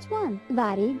 really? Which one?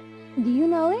 Varig. Do you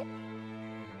know it?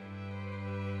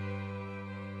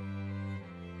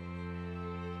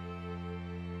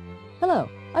 Hello,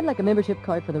 I'd like a membership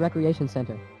card for the Recreation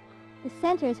Center. The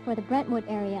center is for the Brentwood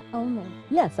area only.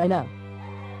 Yes, I know.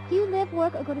 Do you live,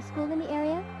 work, or go to school in the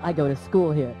area? I go to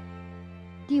school here.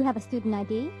 Do you have a student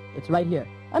ID? It's right here.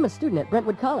 I'm a student at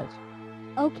Brentwood College.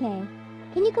 Okay.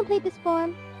 Can you complete this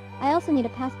form? I also need a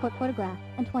passport photograph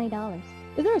and $20.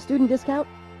 Is there a student discount?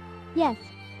 Yes.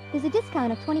 There's a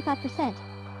discount of 25%.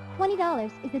 $20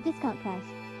 is the discount price.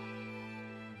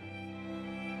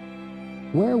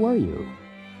 Where were you?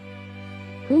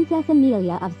 Princess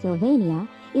Amelia of Sylvania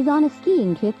is on a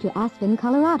skiing trip to Aspen,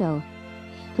 Colorado.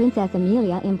 Princess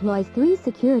Amelia employs 3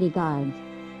 security guards.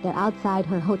 They're outside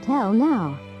her hotel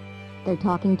now. They're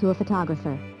talking to a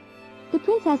photographer. The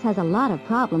princess has a lot of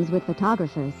problems with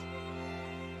photographers.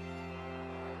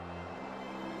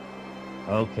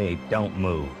 Okay, don't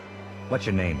move. What's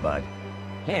your name, bud?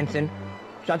 Hanson.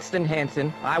 Justin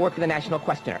Hanson. I work for the National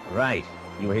Questioner. Right.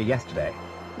 You were here yesterday.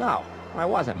 No, I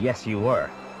wasn't. Yes, you were.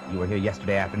 You were here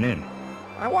yesterday afternoon.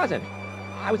 I wasn't.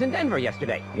 I was in Denver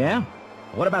yesterday. Yeah?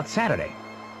 What about Saturday?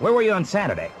 Where were you on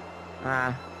Saturday?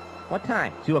 What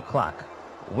time? 2 o'clock.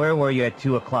 Where were you at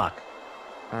 2 o'clock?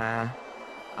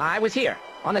 I was here,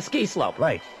 on the ski slope.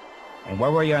 Right. And where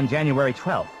were you on January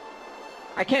 12th?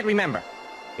 I can't remember.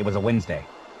 It was a Wednesday.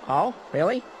 Oh,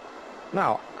 really?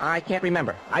 No, I can't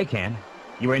remember. I can.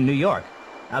 You were in New York,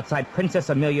 outside Princess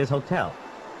Amelia's hotel.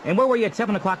 And where were you at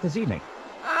 7 o'clock this evening?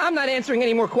 I'm not answering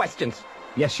any more questions.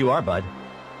 Yes, you are, bud.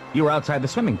 You were outside the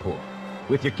swimming pool,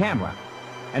 with your camera.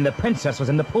 And the princess was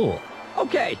in the pool.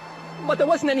 Okay, but there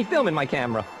wasn't any film in my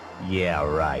camera. Yeah,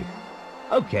 right.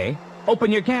 Okay,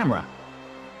 open your camera.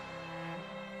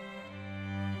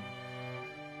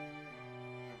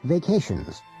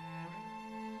 Vacations.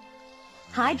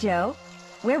 Hi, Joe.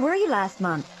 Where were you last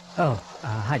month? Oh,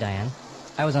 hi, Diane.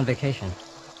 I was on vacation.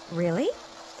 Really?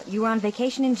 You were on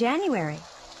vacation in January.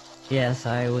 Yes,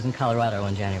 I was in Colorado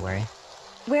in January.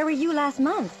 Where were you last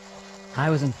month? I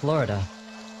was in Florida.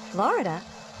 Florida?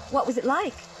 What was it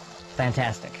like?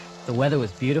 Fantastic. The weather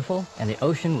was beautiful, and the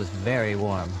ocean was very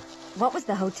warm. What was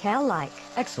the hotel like?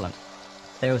 Excellent.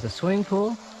 There was a swimming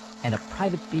pool and a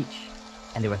private beach,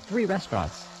 and there were 3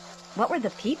 restaurants. What were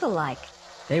the people like?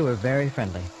 They were very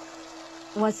friendly.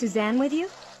 Was Suzanne with you?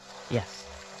 Yes.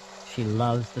 She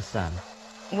loves the sun.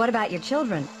 What about your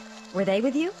children? Were they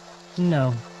with you?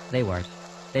 No, they weren't.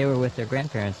 They were with their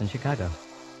grandparents in Chicago.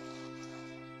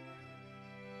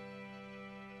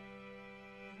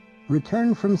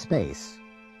 Return from space.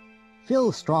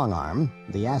 Phil Strongarm,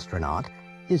 the astronaut,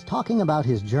 is talking about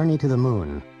his journey to the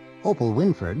moon. Opal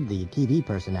Winford, the TV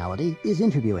personality, is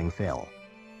interviewing Phil.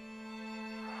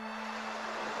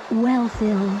 Well,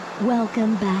 Phil,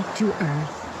 welcome back to Earth.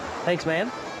 Thanks,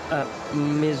 ma'am.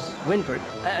 Ms. Winford.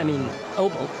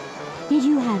 Opal. Did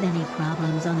you have any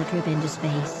problems on the trip into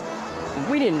space?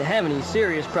 We didn't have any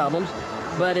serious problems,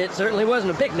 but it certainly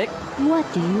wasn't a picnic. What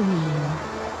do you mean?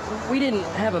 We didn't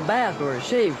have a bath or a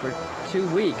shave for 2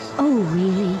 weeks. Oh,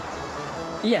 really?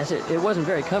 Yes, it wasn't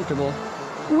very comfortable.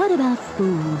 What about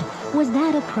food? Was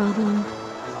that a problem?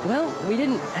 Well, we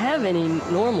didn't have any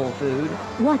normal food.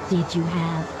 What did you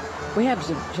have? We have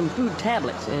some food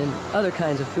tablets and other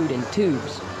kinds of food in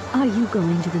tubes. Are you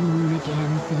going to the moon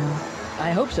again, Phil?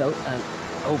 I hope so,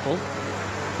 Opal.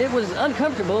 It was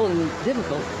uncomfortable and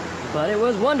difficult, but it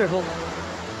was wonderful.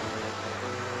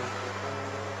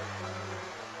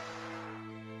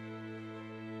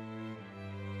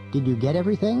 Did you get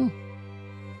everything?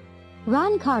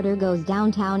 Ron Carter goes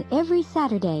downtown every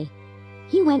Saturday.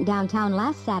 He went downtown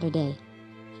last Saturday.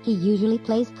 He usually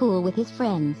plays pool with his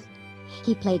friends.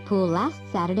 He played pool last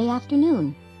Saturday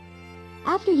afternoon.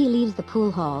 After he leaves the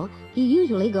pool hall, he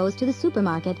usually goes to the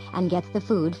supermarket and gets the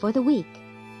food for the week.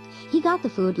 He got the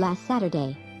food last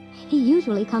Saturday. He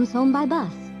usually comes home by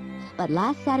bus, but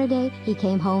last Saturday he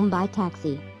came home by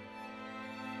taxi.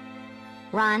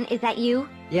 Ron, is that you?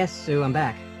 Yes, Sue, I'm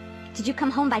back. Did you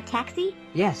come home by taxi?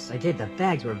 Yes, I did. The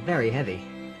bags were very heavy.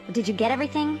 Did you get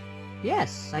everything?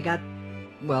 Yes, I got,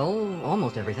 well,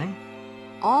 almost everything.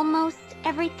 Almost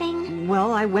everything?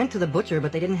 Well, I went to the butcher,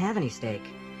 but they didn't have any steak.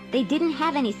 They didn't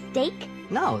have any steak?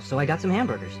 No, so I got some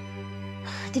hamburgers.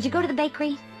 Did you go to the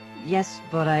bakery? Yes,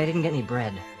 but I didn't get any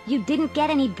bread. You didn't get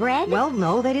any bread? Well,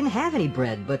 no, they didn't have any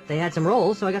bread, but they had some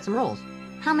rolls, so I got some rolls.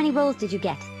 How many rolls did you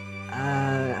get?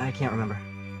 I can't remember.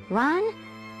 Ron?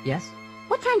 Yes?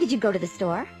 What time did you go to the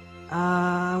store?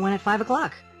 I went at 5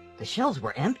 o'clock. The shelves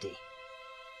were empty.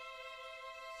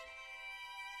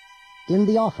 In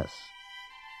the office.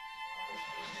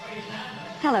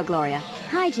 Hello, Gloria.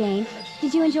 Hi, Jane.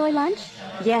 Did you enjoy lunch?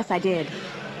 Yes, I did.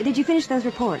 Did you finish those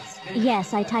reports?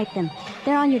 Yes, I typed them.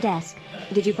 They're on your desk.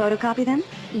 Did you photocopy them?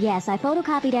 Yes, I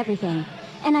photocopied everything.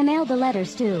 And I mailed the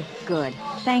letters, too. Good.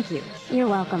 Thank you. You're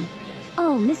welcome.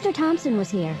 Oh, Mr. Thompson was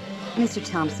here. Mr.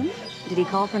 Thompson? Did he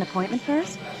call for an appointment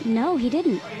first? No, he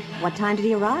didn't. What time did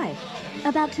he arrive?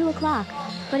 About 2 o'clock.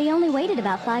 But he only waited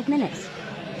about 5 minutes.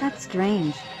 That's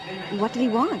strange. What did he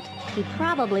want? He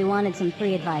probably wanted some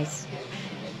free advice.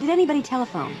 Did anybody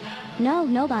telephone? No,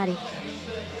 nobody.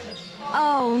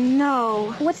 Oh,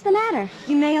 no. What's the matter?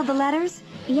 You mailed the letters?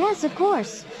 Yes, of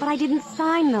course. But I didn't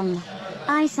sign them.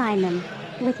 I signed them.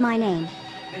 With my name.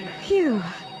 Phew.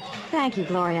 Thank you,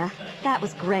 Gloria. That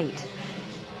was great.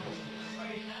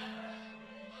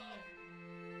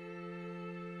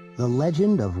 The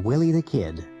Legend of Willie the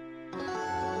Kid.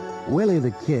 Willie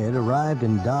the Kid arrived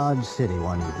in Dodge City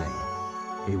one evening.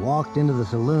 He walked into the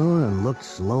saloon and looked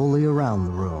slowly around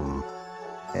the room.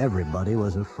 Everybody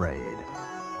was afraid.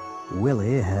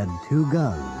 Willie had 2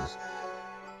 guns.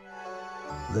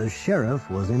 The sheriff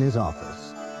was in his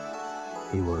office.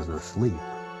 He was asleep.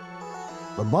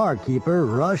 The barkeeper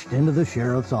rushed into the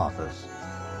sheriff's office.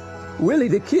 Willie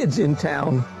the Kid's in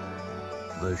town.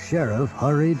 The sheriff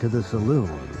hurried to the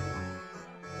saloon.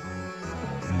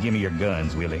 Give me your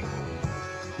guns, Willie.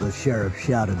 The sheriff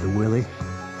shouted to Willie.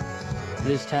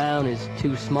 This town is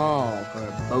too small for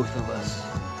both of us.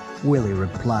 Willie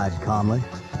replied calmly.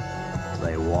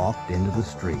 They walked into the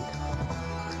street.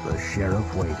 The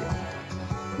sheriff waited.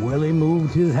 Willie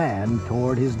moved his hand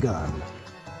toward his gun.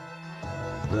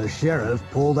 The sheriff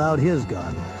pulled out his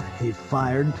gun. He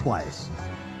fired twice.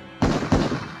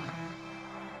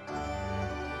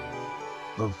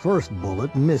 The first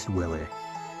bullet missed Willie.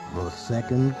 The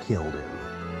second killed him.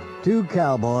 2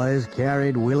 cowboys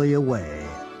carried Willie away.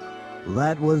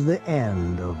 That was the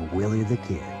end of Willie the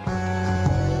Kid.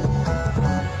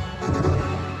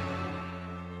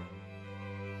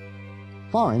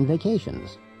 Foreign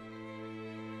vacations.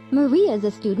 Maria's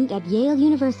a student at Yale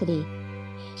University.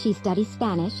 She studies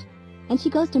Spanish, and she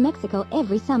goes to Mexico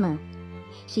every summer.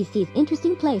 She sees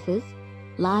interesting places,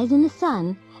 lies in the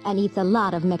sun, and eats a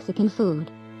lot of Mexican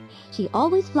food. She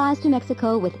always flies to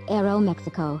Mexico with Aero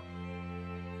Mexico.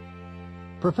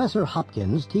 Professor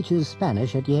Hopkins teaches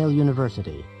Spanish at Yale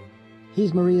University.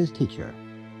 He's Maria's teacher.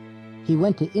 He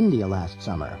went to India last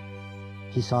summer.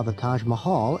 He saw the Taj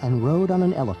Mahal and rode on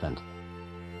an elephant.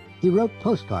 He wrote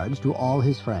postcards to all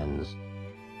his friends.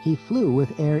 He flew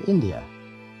with Air India.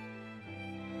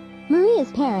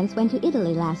 Maria's parents went to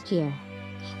Italy last year.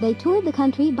 They toured the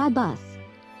country by bus.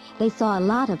 They saw a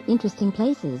lot of interesting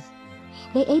places.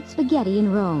 They ate spaghetti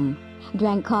in Rome,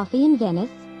 drank coffee in Venice,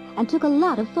 and took a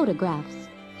lot of photographs.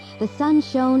 The sun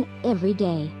shone every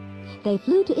day. They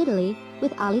flew to Italy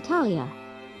with Alitalia.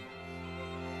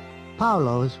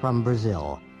 Paulo's from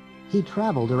Brazil. He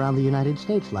traveled around the United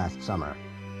States last summer.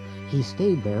 He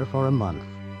stayed there for a month.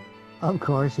 Of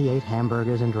course, he ate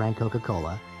hamburgers and drank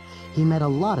Coca-Cola. He met a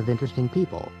lot of interesting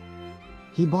people.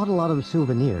 He bought a lot of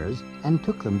souvenirs and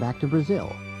took them back to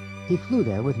Brazil. He flew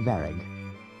there with Varig.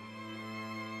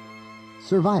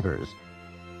 Survivors.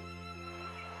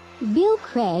 Bill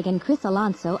Craig and Chris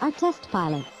Alonso are test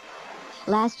pilots.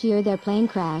 Last year, their plane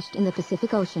crashed in the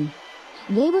Pacific Ocean.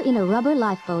 They were in a rubber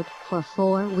lifeboat for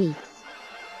 4 weeks.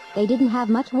 They didn't have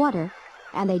much water,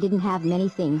 and they didn't have many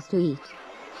things to eat.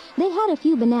 They had a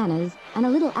few bananas and a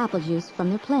little apple juice from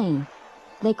their playing.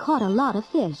 They caught a lot of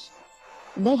fish.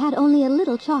 They had only a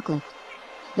little chocolate.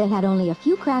 They had only a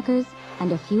few crackers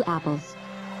and a few apples.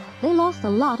 They lost a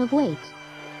lot of weight.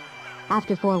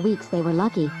 After 4 weeks, they were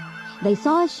lucky. They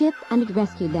saw a ship and it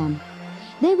rescued them.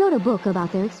 They wrote a book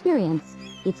about their experience.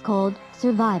 It's called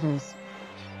Survivors.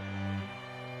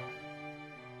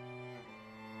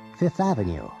 Fifth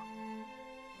Avenue.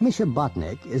 Misha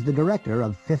Botnick is the director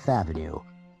of Fifth Avenue.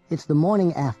 It's the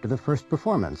morning after the first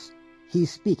performance.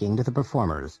 He's speaking to the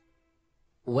performers.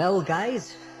 Well,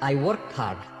 guys, I worked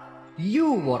hard.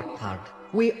 You worked hard.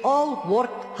 We all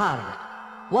worked hard.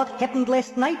 What happened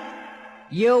last night?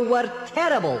 You were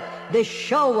terrible. The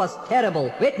show was terrible.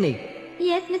 Whitney.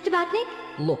 Yes, Mr. Botnick?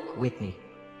 Look, Whitney,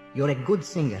 you're a good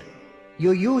singer.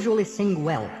 You usually sing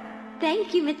well.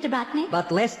 Thank you, Mr. Botnick.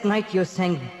 But last night you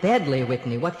sang badly,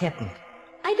 Whitney. What happened?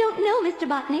 I don't know, Mr.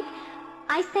 Botnick.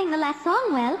 I sang the last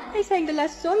song well. I sang the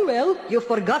last song well. You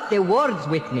forgot the words,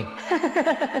 Whitney.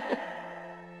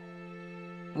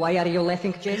 Why are you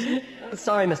laughing, Jason?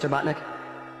 Sorry, Mr. Botnick.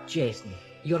 Jason,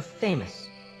 you're famous.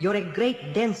 You're a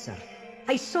great dancer.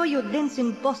 I saw you dance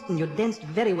in Boston. You danced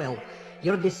very well.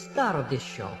 You're the star of this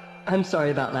show. I'm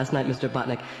sorry about last night, Mr.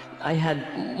 Botnick. I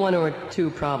had 1 or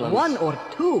 2 problems. 1 or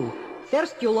 2?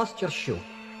 First you lost your shoe.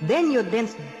 Then you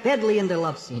danced badly in the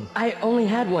love scene. I only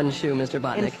had 1 shoe, Mr.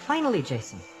 Botnick. And finally,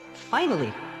 Jason,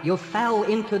 finally, you fell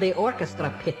into the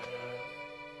orchestra pit.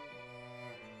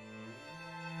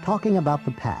 Talking about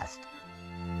the past.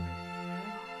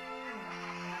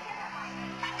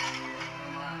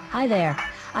 Hi there.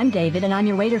 I'm David, and I'm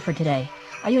your waiter for today.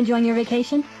 Are you enjoying your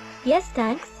vacation? Yes,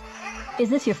 thanks. Is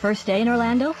this your first day in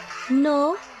Orlando?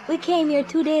 No, we came here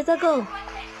 2 days ago.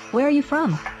 Where are you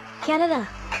from? Canada.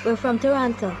 We're from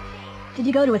Toronto. Did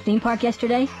you go to a theme park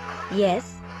yesterday?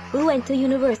 Yes, we went to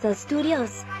Universal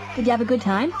Studios. Did you have a good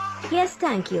time? Yes,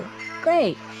 thank you.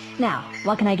 Great. Now,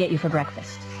 what can I get you for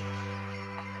breakfast?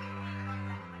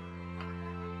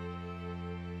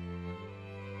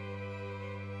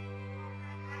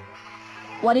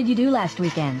 What did you do last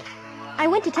weekend? I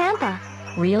went to Tampa.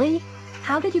 Really?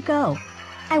 How did you go?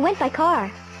 I went by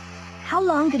car. How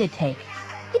long did it take?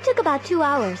 It took about 2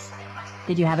 hours.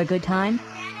 Did you have a good time?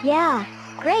 Yeah,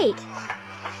 great.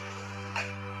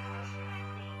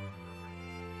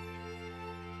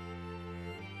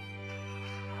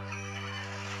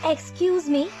 Excuse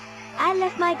me, I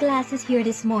left my glasses here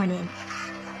this morning.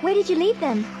 Where did you leave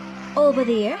them? Over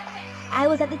there. I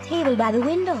was at the table by the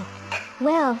window.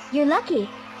 Well, you're lucky.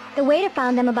 The waiter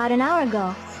found them about an hour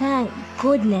ago. Thank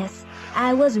goodness.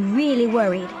 I was really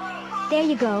worried. There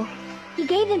you go. He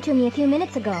gave them to me a few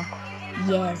minutes ago.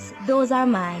 Yes, those are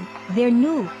mine. They're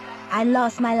new. I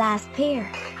lost my last pair.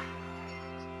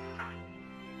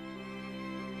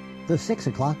 The 6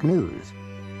 o'clock news.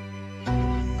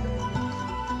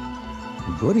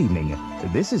 Good evening.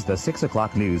 This is the 6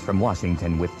 o'clock news from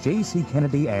Washington with J.C.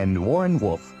 Kennedy and Warren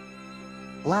Wolf.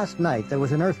 Last night there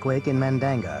was an earthquake in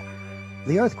Mandanga.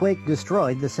 The earthquake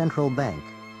destroyed the central bank.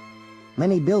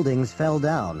 Many buildings fell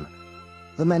down.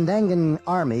 The Mandangan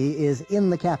army is in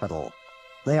the capital.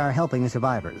 They are helping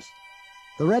survivors.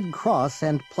 The Red Cross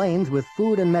sent planes with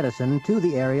food and medicine to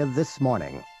the area this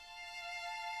morning.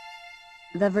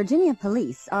 The Virginia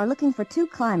police are looking for 2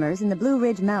 climbers in the Blue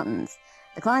Ridge Mountains.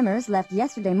 The climbers left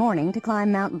yesterday morning to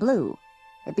climb Mount Blue.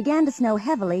 It began to snow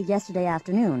heavily yesterday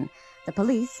afternoon. The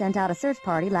police sent out a search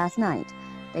party last night.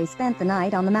 They spent the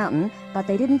night on the mountain, but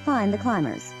they didn't find the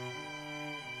climbers.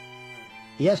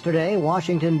 Yesterday,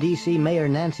 Washington, D.C. Mayor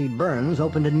Nancy Burns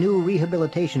opened a new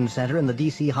rehabilitation center in the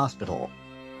D.C. hospital.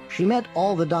 She met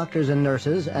all the doctors and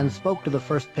nurses and spoke to the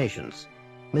first patients.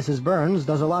 Mrs. Burns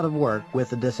does a lot of work with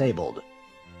the disabled.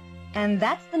 And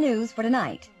that's the news for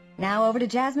tonight. Now over to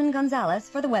Jasmine Gonzalez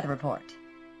for the weather report.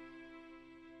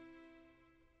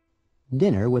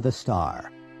 Dinner with a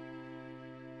Star.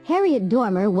 Harriet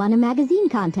Dormer won a magazine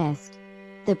contest.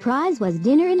 The prize was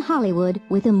dinner in Hollywood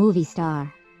with a movie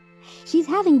star. She's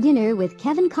having dinner with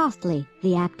Kevin Costly,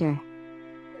 the actor.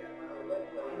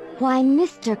 Why,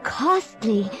 Mr.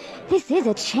 Costly, this is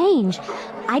a change.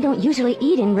 I don't usually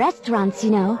eat in restaurants,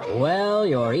 you know. Well,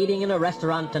 you're eating in a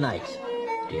restaurant tonight.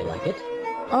 Do you like it?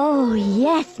 Oh,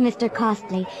 yes, Mr.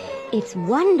 Costly. It's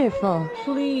wonderful.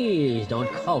 Please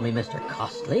don't call me Mr.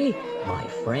 Costly. My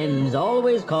friends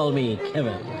always call me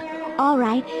Kevin. All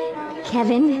right,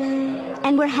 Kevin.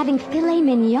 And we're having filet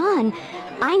mignon.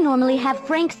 I normally have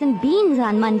franks and beans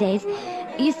on Mondays.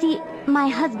 You see, my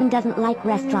husband doesn't like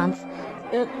restaurants.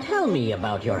 Tell me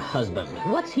about your husband.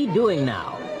 What's he doing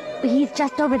now? He's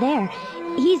just over there.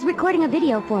 He's recording a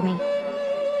video for me.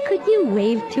 Could you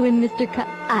wave to him,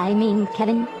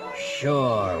 Kevin?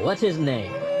 Sure. What's his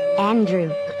name? Andrew.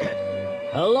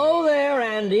 Hello there,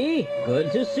 Andy.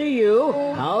 Good to see you.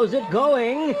 How's it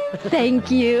going? Thank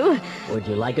you. Would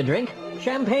you like a drink?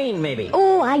 Champagne, maybe?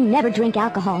 Oh, I never drink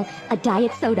alcohol. A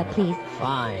diet soda, please.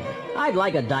 Fine. I'd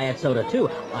like a diet soda, too.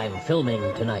 I'm filming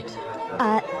tonight.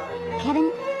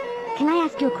 Kevin, can I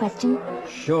ask you a question?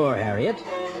 Sure, Harriet.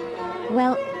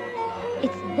 Well,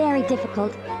 it's very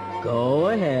difficult. Go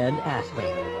ahead, ask me.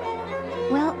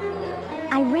 Well,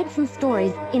 I read some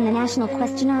stories in the National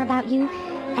Questioner about you,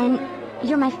 and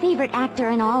you're my favorite actor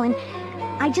and all, and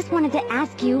I just wanted to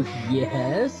ask you...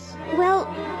 Yes? Well,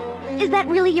 is that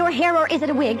really your hair or is it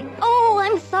a wig? Oh,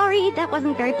 I'm sorry, that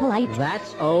wasn't very polite.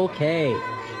 That's okay.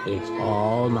 It's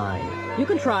all mine. You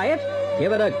can try it.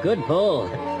 Give it a good pull.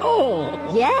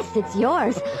 Oh! Yes, it's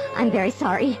yours. I'm very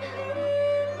sorry.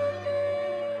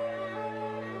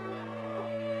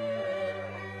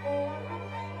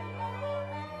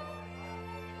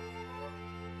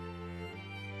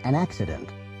 An accident.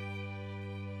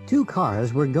 2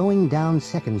 cars were going down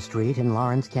 2nd Street in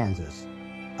Lawrence, Kansas.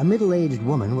 A middle-aged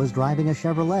woman was driving a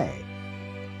Chevrolet.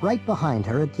 Right behind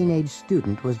her, a teenage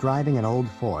student was driving an old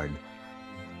Ford.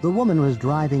 The woman was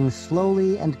driving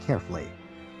slowly and carefully.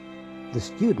 The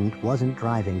student wasn't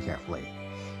driving carefully.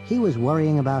 He was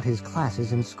worrying about his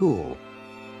classes in school.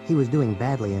 He was doing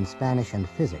badly in Spanish and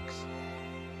physics.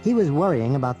 He was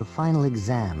worrying about the final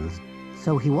exams,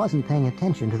 so he wasn't paying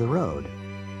attention to the road.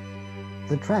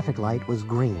 The traffic light was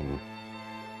green.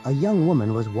 A young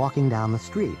woman was walking down the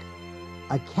street.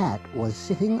 A cat was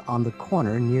sitting on the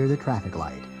corner near the traffic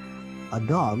light. A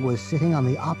dog was sitting on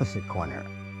the opposite corner.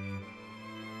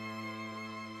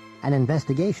 An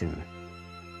investigation.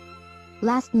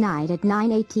 Last night at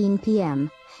 9:18 p.m.,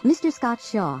 Mr. Scott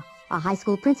Shaw, a high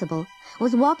school principal,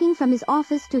 was walking from his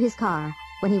office to his car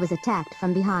when he was attacked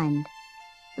from behind.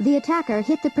 The attacker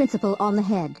hit the principal on the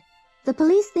head. The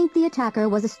police think the attacker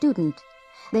was a student.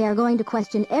 They are going to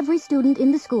question every student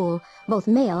in the school, both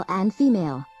male and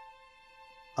female.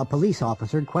 A police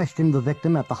officer questioned the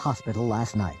victim at the hospital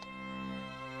last night.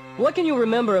 What can you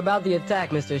remember about the attack,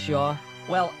 Mr. Shaw?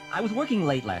 Well, I was working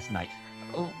late last night.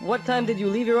 What time did you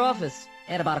leave your office?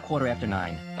 At about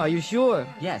 9:15. Are you sure?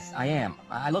 Yes, I am.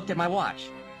 I looked at my watch.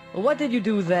 What did you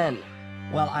do then?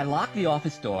 Well, I locked the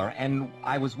office door, and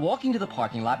I was walking to the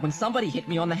parking lot when somebody hit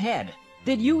me on the head.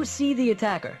 Did you see the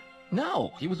attacker?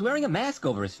 No, he was wearing a mask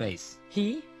over his face.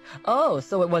 He? Oh,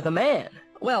 so it was a man.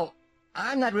 Well,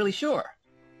 I'm not really sure.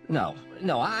 No,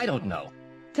 I don't know.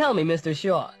 Tell me, Mr.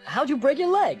 Shaw, how'd you break your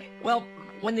leg? Well,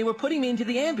 when they were putting me into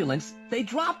the ambulance, they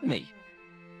dropped me.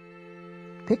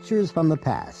 Pictures from the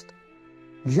past.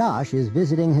 Josh is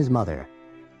visiting his mother.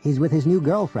 He's with his new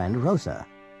girlfriend, Rosa.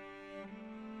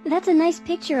 That's a nice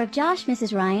picture of Josh,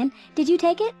 Mrs. Ryan. Did you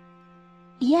take it?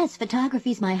 Yes,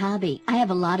 photography's my hobby. I have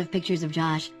a lot of pictures of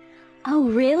Josh. Oh,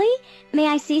 really? May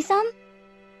I see some?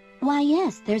 Why,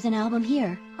 yes, there's an album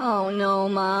here. Oh, no,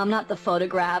 Mom, not the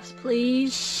photographs,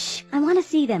 please. Shh, I want to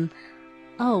see them.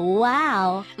 Oh,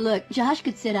 wow. Look, Josh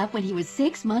could sit up when he was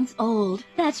 6 months old.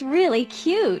 That's really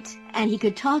cute. And he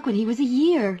could talk when he was a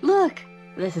year. Look.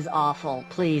 This is awful.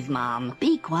 Please, Mom.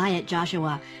 Be quiet,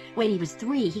 Joshua. When he was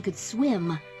 3, he could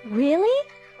swim. Really?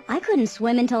 I couldn't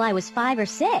swim until I was 5 or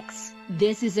 6.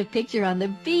 This is a picture on the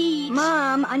beach.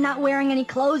 Mom, I'm not wearing any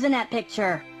clothes in that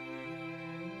picture.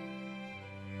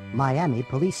 Miami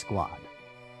Police Squad.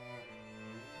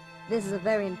 This is a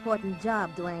very important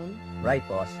job, Dwayne. Right,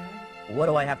 boss. What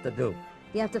do I have to do?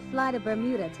 You have to fly to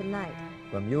Bermuda tonight.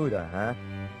 Bermuda, huh?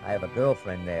 I have a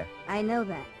girlfriend there. I know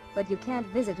that, but you can't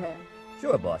visit her.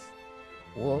 Sure, boss.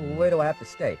 Where do I have to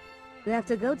stay? You have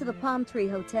to go to the Palm Tree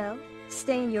Hotel,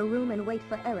 stay in your room and wait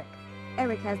for Eric.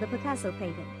 Eric has the Picasso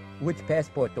painting. Which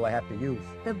passport do I have to use?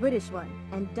 The British one.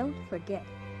 And don't forget,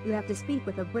 you have to speak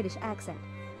with a British accent.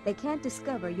 They can't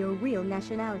discover your real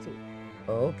nationality.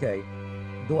 Okay.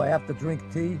 Do I have to drink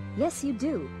tea? Yes, you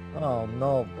do. Oh,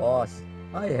 no, boss.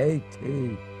 I hate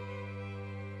tea.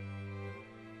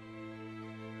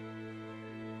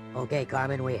 Okay,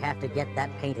 Carmen, we have to get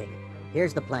that painting.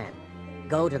 Here's the plan.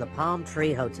 Go to the Palm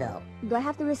Tree Hotel. Do I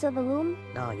have to reserve a room?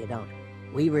 No, you don't.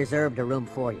 We reserved a room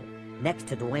for you, next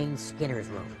to Dwayne Skinner's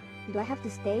room. Do I have to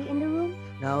stay in the room?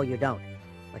 No, you don't.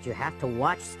 But you have to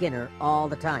watch Skinner all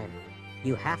the time.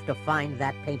 You have to find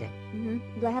that painting.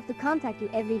 Do I have to contact you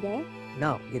every day?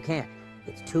 No, you can't.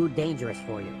 It's too dangerous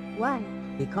for you. Why?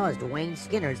 Because Dwayne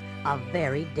Skinner's a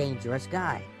very dangerous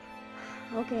guy.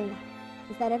 Okay.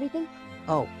 Is that everything?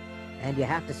 Oh, and you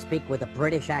have to speak with a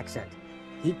British accent.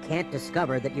 He can't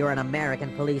discover that you're an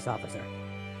American police officer.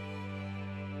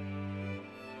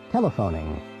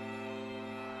 Telephoning.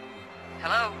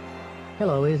 Hello?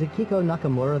 Hello, is Akiko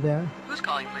Nakamura there? Who's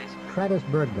calling, please? Travis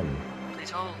Bergman. Please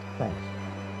hold. Thanks.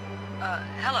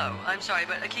 Hello. I'm sorry,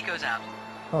 but Akiko's out.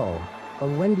 Oh,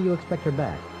 when do you expect her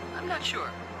back? I'm not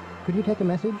sure. Could you take a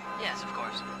message? Yes, of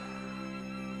course.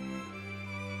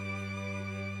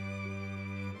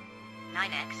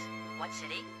 9X, what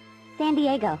city? San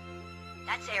Diego.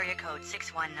 That's area code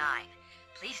 619.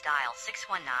 Please dial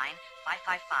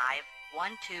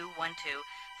 619-555-1212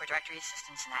 for directory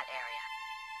assistance in that area.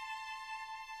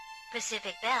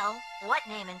 Pacific Bell, what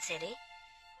name and city?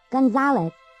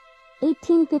 Gonzalez.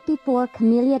 1854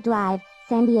 Camellia Drive,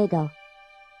 San Diego.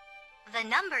 The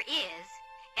number is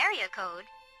area code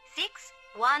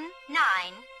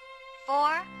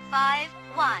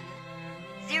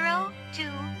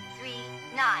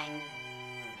 619-451-0239.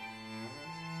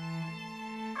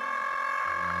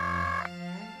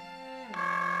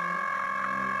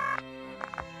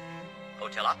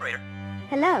 Hotel operator.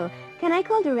 Hello. Can I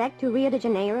call direct to Rio de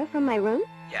Janeiro from my room?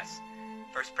 Yes.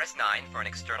 First press 9 for an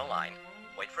external line.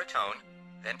 Wait for a tone.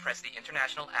 Then press the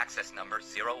international access number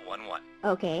 011.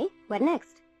 Okay. What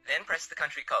next? Then press the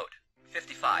country code,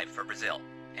 55 for Brazil,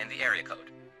 and the area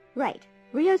code. Right.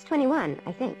 Rio's 21,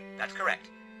 I think. That's correct.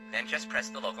 Then just press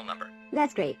the local number.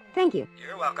 That's great. Thank you.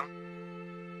 You're welcome.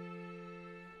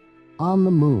 On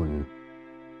the moon.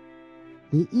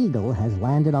 The Eagle has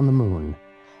landed on the moon.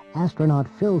 Astronaut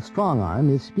Phil Strongarm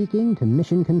is speaking to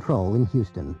Mission Control in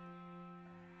Houston.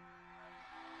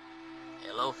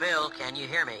 Hello, Phil. Can you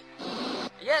hear me?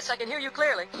 Yes, I can hear you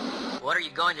clearly. What are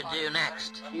you going to do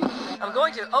next? I'm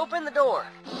going to open the door.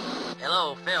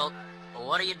 Hello, Phil.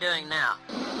 What are you doing now?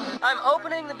 I'm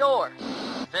opening the door.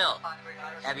 Phil,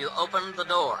 have you opened the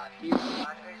door?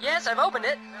 Yes, I've opened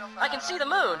it. I can see the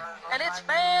moon, and it's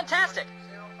fantastic.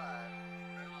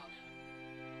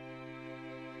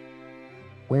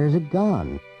 Where's it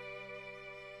gone?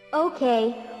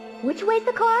 Okay. Which way's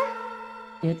the car?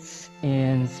 It's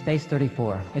in Space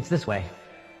 34. It's this way.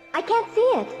 I can't see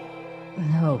it.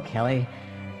 No, Kelly.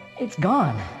 It's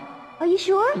gone. Are you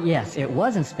sure? Yes, it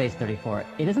was in Space 34.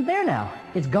 It isn't there now.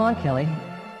 It's gone, Kelly.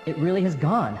 It really has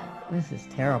gone. This is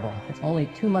terrible. It's only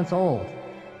 2 months old.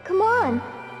 Come on.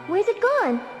 Where's it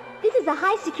gone? This is a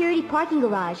high-security parking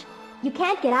garage. You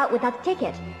can't get out without the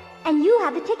ticket. And you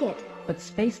have the ticket. But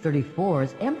Space 34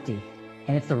 is empty.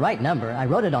 And it's the right number. I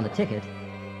wrote it on the ticket.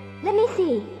 Let me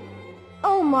see.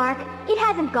 Oh, Mark, it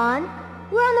hasn't gone.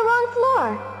 We're on the wrong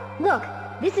floor. Look,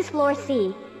 this is floor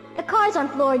C. The car's on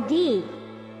floor D.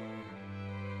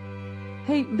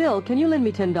 Hey, Bill, can you lend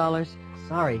me $10?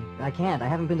 Sorry, I can't. I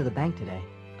haven't been to the bank today.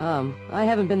 I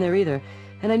haven't been there either,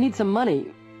 and I need some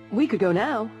money. We could go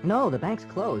now. No, the bank's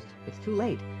closed. It's too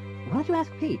late. Why don't you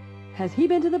ask Pete? Has he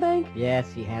been to the bank?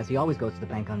 Yes, he has. He always goes to the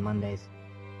bank on Mondays.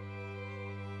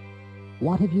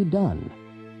 What have you done?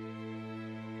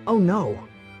 Oh, no.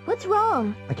 What's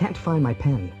wrong? I can't find my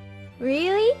pen.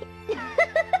 Really?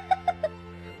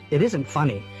 It isn't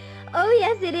funny. Oh,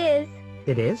 yes, it is.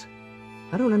 It is?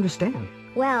 I don't understand.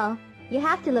 Well, you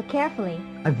have to look carefully.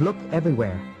 I've looked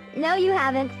everywhere. No, you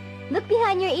haven't. Look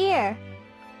behind your ear.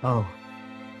 Oh.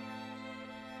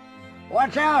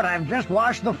 Watch out, I've just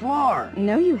washed the floor.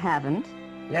 No, you haven't.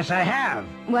 Yes, I have.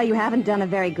 Well, you haven't done a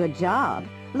very good job.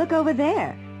 Look over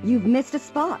there. You've missed a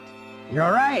spot.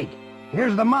 You're right.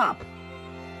 Here's the mop.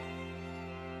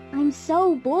 I'm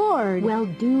so bored. Well,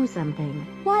 do something.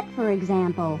 What, for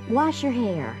example? Wash your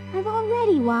hair. I've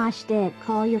already washed it.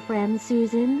 Call your friend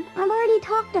Susan. I've already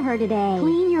talked to her today.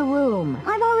 Clean your room.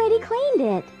 I've already cleaned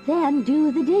it. Then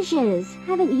do the dishes.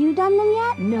 Haven't you done them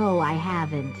yet? No, I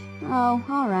haven't. Oh,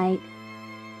 all right.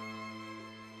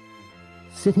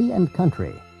 City and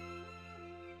country.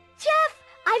 Jeff,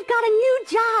 I've got a new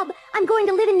job. I'm going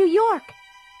to live in New York.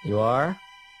 You are?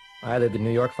 I lived in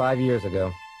New York 5 years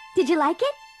ago. Did you like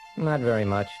it? Not very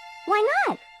much. Why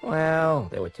not? Well,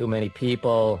 there were too many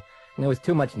people, and there was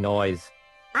too much noise.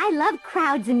 I love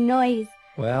crowds and noise.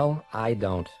 Well, I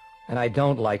don't. And I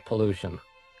don't like pollution.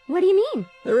 What do you mean?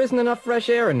 There isn't enough fresh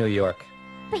air in New York.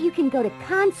 But you can go to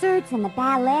concerts and the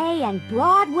ballet and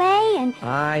Broadway and...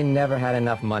 I never had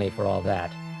enough money for all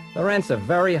that. The rents are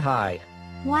very high.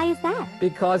 Why is that?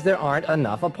 Because there aren't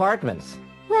enough apartments.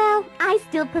 Well, I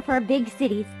still prefer big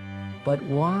cities. But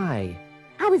why?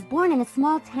 I was born in a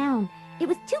small town. It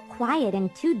was too quiet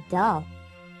and too dull.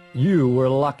 You were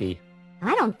lucky.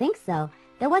 I don't think so.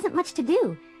 There wasn't much to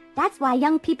do. That's why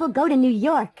young people go to New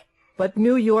York. But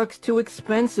New York's too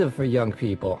expensive for young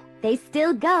people. They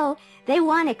still go. They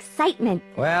want excitement.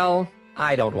 Well,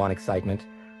 I don't want excitement.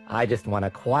 I just want a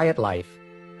quiet life.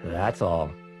 That's all.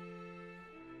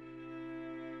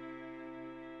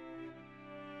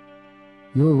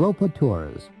 Europa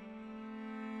Tours.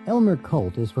 Elmer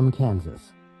Colt is from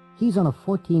Kansas. He's on a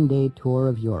 14-day tour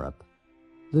of Europe.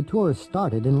 The tour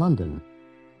started in London.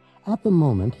 At the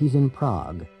moment, he's in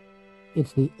Prague.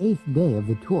 It's the 8th day of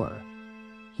the tour.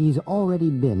 He's already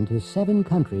been to 7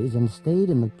 countries and stayed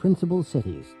in the principal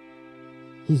cities.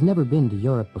 He's never been to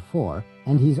Europe before,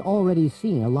 and he's already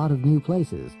seen a lot of new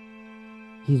places.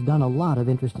 He's done a lot of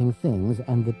interesting things,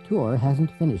 and the tour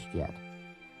hasn't finished yet.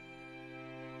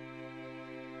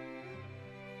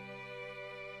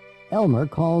 Elmer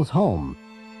calls home.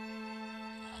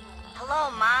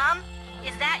 Hello, Mom.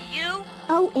 Is that you?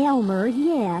 Oh, Elmer,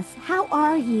 yes. How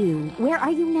are you? Where are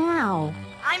you now?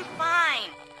 I'm fine.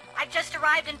 I've just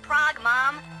arrived in Prague,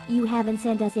 Mom. You haven't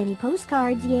sent us any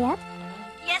postcards yet?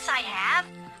 Yes, I have.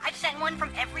 I've sent one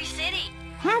from every city.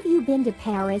 Have you been to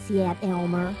Paris yet,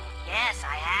 Elmer? Yes,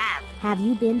 I have. Have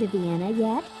you been to Vienna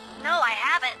yet? No, I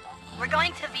haven't. We're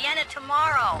going to Vienna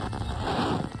tomorrow.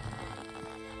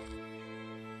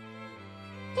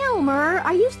 Elmer,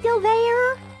 are you still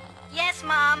there? Yes,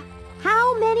 Mom.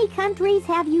 How many countries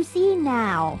have you seen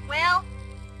now? Well,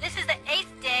 this is the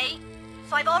 8th day,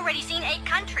 so I've already seen 8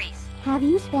 countries. Have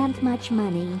you spent much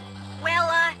money?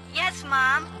 Well, yes,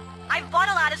 Mom. I've bought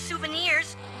a lot of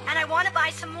souvenirs, and I want to buy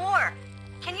some more.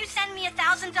 Can you send me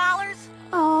 $1,000?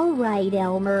 All right,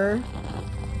 Elmer.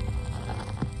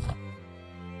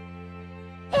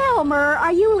 Elmer,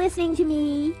 are you listening to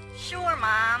me? Sure,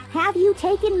 Mom. Have you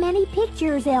taken many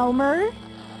pictures, Elmer?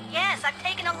 Yes, I've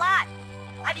taken a lot.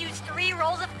 I've used 3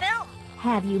 rolls of film.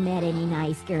 Have you met any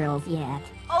nice girls yet?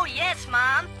 Oh, yes,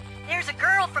 Mom. There's a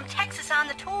girl from Texas on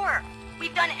the tour.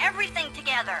 We've done everything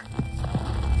together.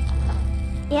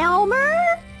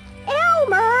 Elmer?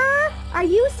 Elmer! Are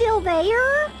you still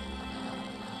there?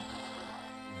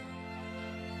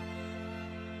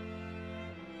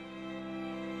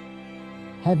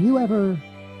 Have you ever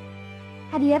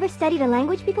studied a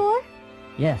language before?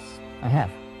 Yes, I have.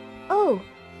 Oh,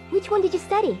 which one did you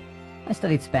study? I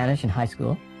studied Spanish in high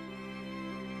school.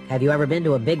 Have you ever been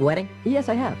to a big wedding? Yes,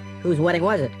 I have. Whose wedding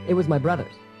was it? It was my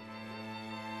brother's.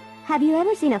 Have you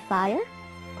ever seen a fire?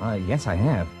 Yes, I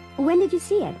have. When did you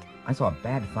see it? I saw a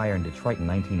bad fire in Detroit in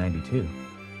 1992.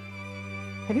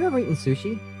 Have you ever eaten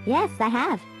sushi? Yes, I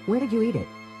have. Where did you eat it?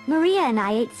 Maria and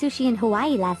I ate sushi in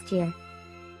Hawaii last year.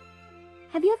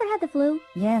 Have you ever had the flu?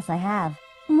 Yes, I have.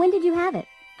 When did you have it?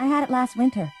 I had it last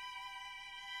winter.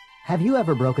 Have you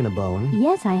ever broken a bone?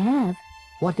 Yes, I have.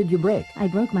 What did you break? I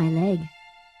broke my leg.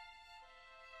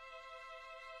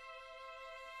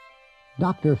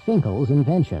 Dr. Finkel's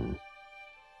invention.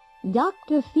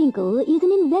 Dr. Finkel is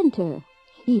an inventor.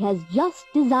 He has just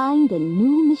designed a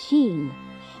new machine.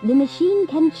 The machine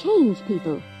can change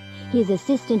people. His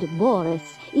assistant,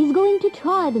 Boris, is going to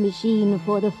try the machine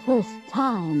for the first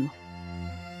time.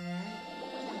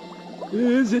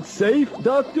 Is it safe,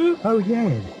 Doctor? Oh,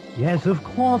 yes. Yes, of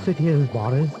course it is,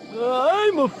 Boris.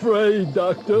 I'm afraid,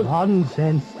 Doctor.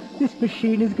 Nonsense. This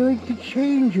machine is going to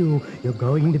change you. You're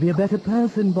going to be a better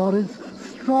person, Boris.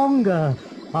 Stronger,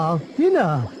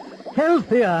 thinner,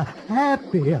 healthier,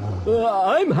 happier.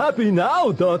 I'm happy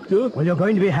now, Doctor. Well, you're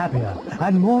going to be happier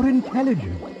and more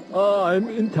intelligent. I'm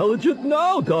intelligent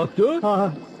now, Doctor.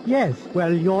 Yes.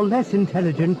 Well, you're less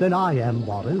intelligent than I am,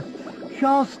 Boris.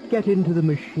 Just get into the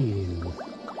machine.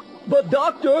 But,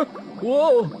 Doctor...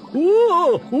 Whoa!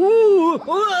 Whoa!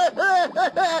 Whoa!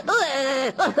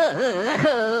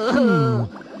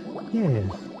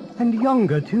 Yes, and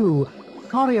younger, too.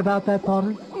 Sorry about that,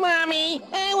 Boris. Mommy,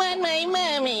 I want my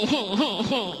mommy.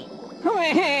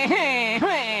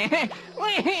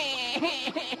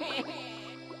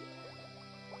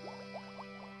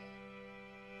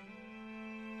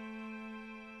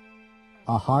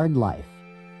 A Hard Life.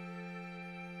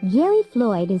 Jerry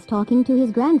Floyd is talking to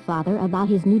his grandfather about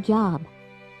his new job.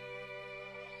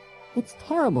 It's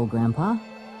terrible, Grandpa.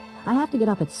 I have to get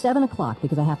up at 7 o'clock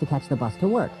because I have to catch the bus to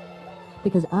work.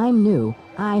 Because I'm new,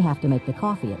 I have to make the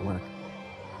coffee at work.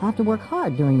 I have to work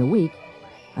hard during the week.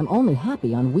 I'm only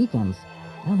happy on weekends.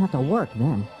 I don't have to work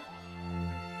then.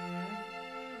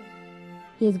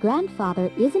 His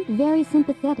grandfather isn't very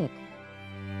sympathetic.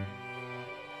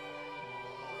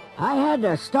 I had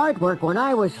to start work when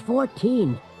I was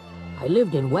 14. I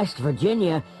lived in West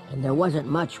Virginia, and there wasn't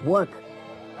much work.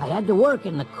 I had to work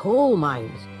in the coal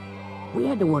mines. We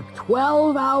had to work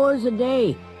 12 hours a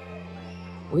day.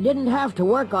 We didn't have to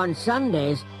work on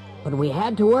Sundays, but we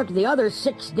had to work the other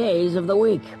 6 days of the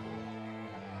week.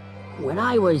 When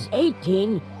I was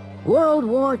 18, World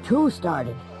War II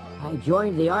started. I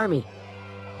joined the army.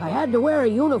 I had to wear a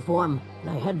uniform, and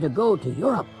I had to go to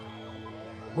Europe.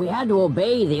 We had to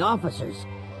obey the officers.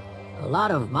 A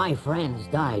lot of my friends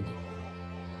died.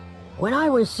 When I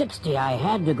was 60, I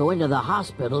had to go into the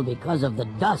hospital because of the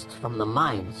dust from the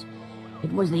mines.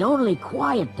 It was the only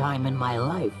quiet time in my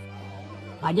life.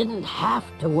 I didn't have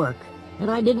to work,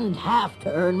 and I didn't have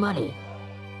to earn money.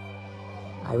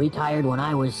 I retired when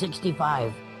I was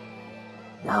 65.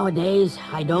 Nowadays,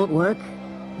 I don't work,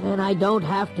 and I don't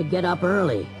have to get up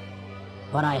early.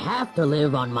 But I have to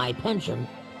live on my pension,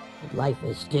 and life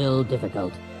is still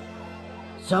difficult.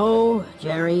 So,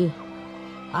 Jerry,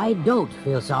 I don't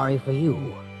feel sorry for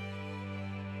you.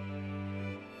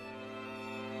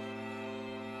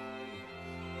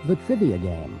 The trivia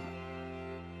game.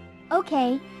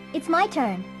 Okay, it's my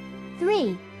turn.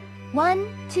 3. 1,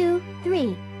 2,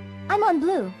 3. I'm on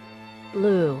blue.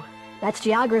 Blue. That's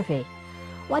geography.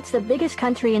 What's the biggest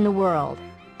country in the world?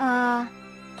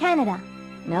 Canada.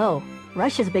 No,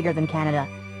 Russia's bigger than Canada.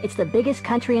 It's the biggest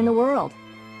country in the world.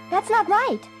 That's not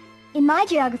right. In my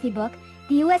geography book,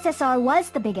 the USSR was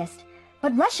the biggest,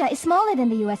 but Russia is smaller than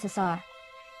the USSR.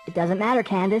 It doesn't matter,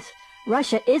 Candace.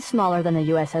 Russia is smaller than the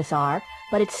USSR,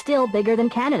 but it's still bigger than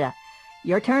Canada.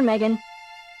 Your turn, Megan.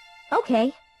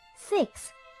 Okay,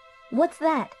 6. What's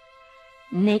that?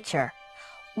 Nature.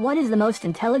 What is the most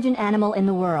intelligent animal in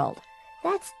the world?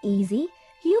 That's easy.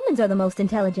 Humans are the most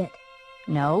intelligent.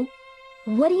 No.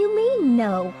 What do you mean,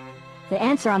 no? The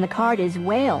answer on the card is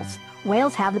whales.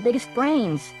 Whales have the biggest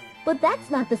brains. But that's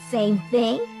not the same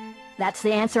thing. That's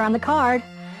the answer on the card.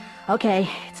 Okay,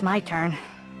 it's my turn.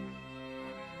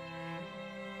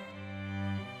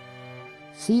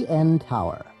 CN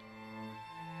Tower.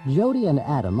 Jody and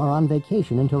Adam are on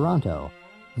vacation in Toronto.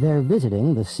 They're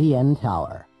visiting the CN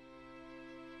Tower.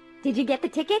 Did you get the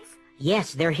tickets?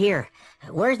 Yes, they're here.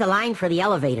 Where's the line for the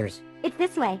elevators? It's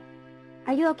this way.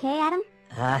 Are you okay, Adam?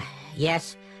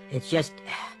 Yes. It's just,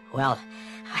 well,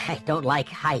 I don't like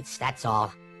heights, that's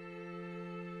all.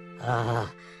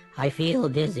 I feel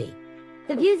dizzy.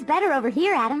 The view's better over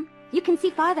here, Adam. You can see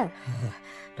farther.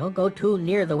 Don't go too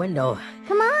near the window.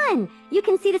 Come on! You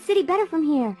can see the city better from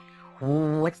here.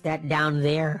 What's that down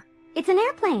there? It's an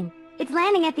airplane. It's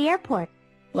landing at the airport.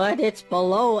 But it's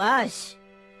below us.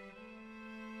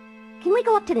 Can we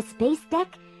go up to the space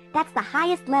deck? That's the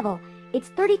highest level. It's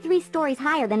 33 stories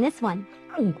higher than this one.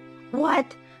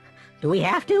 What? Do we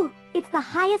have to? It's the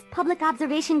highest public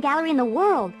observation gallery in the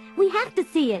world. We have to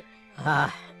see it.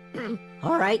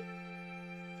 All right.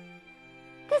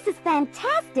 This is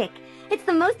fantastic. It's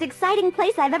the most exciting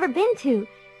place I've ever been to.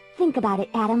 Think about it,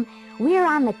 Adam. We're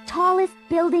on the tallest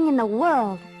building in the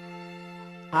world.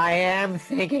 I am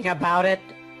thinking about it.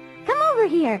 Come over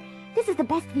here. This is the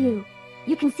best view.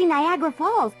 You can see Niagara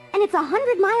Falls, and it's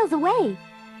 100 miles away.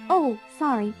 Oh,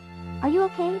 sorry. Are you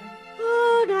okay?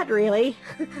 Oh, not really.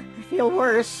 I feel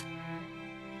worse.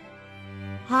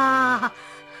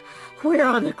 We're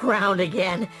on the ground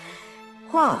again.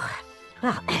 Whoa.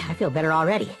 Well, I feel better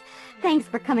already. Thanks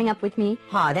for coming up with me.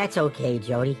 Oh, that's okay,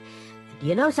 Jody. Do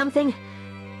you know something?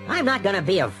 I'm not gonna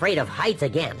be afraid of heights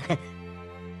again.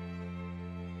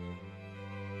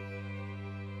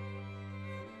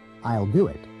 I'll do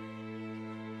it.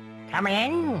 Come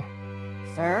in.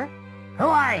 Sir? Who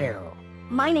are you?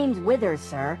 My name's Withers,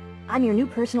 sir. I'm your new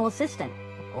personal assistant.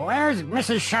 Where's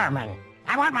Mrs. Sherman?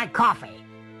 I want my coffee.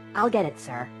 I'll get it,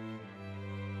 sir.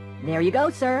 There you go,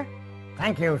 sir.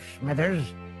 Thank you, Smithers.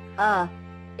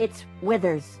 It's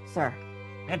Withers, sir.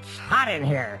 It's hot in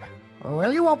here.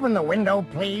 Will you open the window,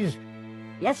 please?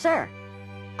 Yes, sir.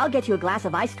 I'll get you a glass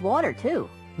of iced water, too.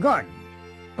 Good.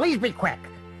 Please be quick.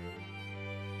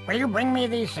 Will you bring me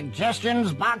the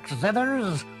suggestions box,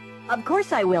 Zithers? Of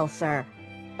course I will, sir.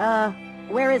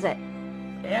 Where is it?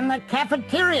 In the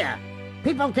cafeteria.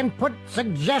 People can put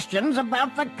suggestions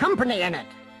about the company in it.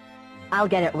 I'll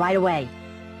get it right away.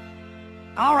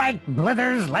 All right,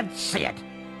 Blithers, let's see it.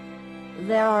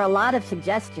 There are a lot of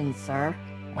suggestions, sir.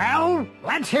 Well,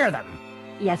 let's hear them.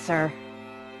 Yes, sir.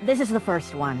 This is the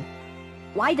first one.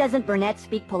 Why doesn't Burnett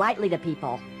speak politely to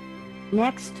people?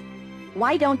 Next,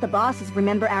 why don't the bosses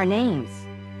remember our names?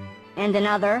 And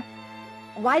another,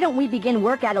 why don't we begin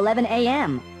work at 11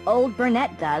 a.m.? Old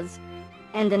Burnett does.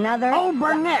 And another... Old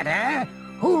Burnett, eh?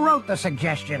 Who wrote the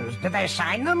suggestions? Did they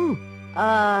sign them?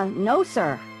 No,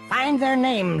 sir. Find their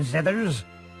names, Zithers.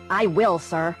 I will,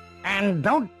 sir. And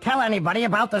don't tell anybody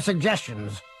about the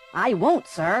suggestions. I won't,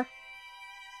 sir.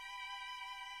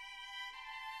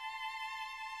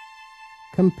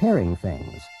 Comparing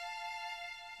things.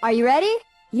 Are you ready?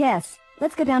 Yes.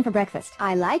 Let's go down for breakfast.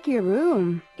 I like your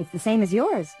room. It's the same as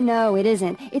yours. No, it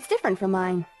isn't. It's different from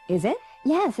mine. Is it?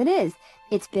 Yes, it is.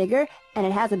 It's bigger, and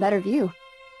it has a better view.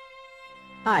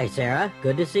 Hi, Sarah.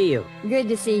 Good to see you. Good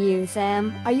to see you,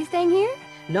 Sam. Are you staying here?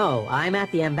 No, I'm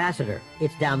at the Ambassador.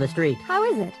 It's down the street. How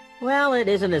is it? Well, it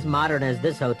isn't as modern as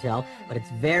this hotel, but it's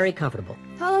very comfortable.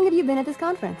 How long have you been at this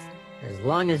conference? As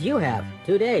long as you have.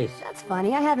 2 days. That's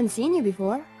funny. I haven't seen you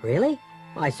before. Really?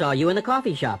 I saw you in the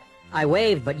coffee shop. I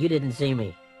waved, but you didn't see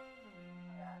me.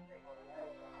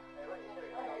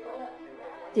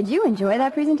 Did you enjoy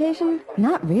that presentation?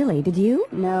 Not really. Did you?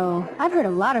 No. I've heard a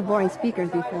lot of boring speakers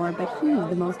before, but he's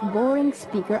the most boring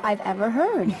speaker I've ever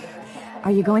heard.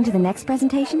 Are you going to the next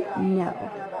presentation? No.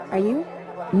 Are you?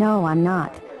 No, I'm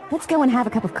not. Let's go and have a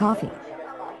cup of coffee.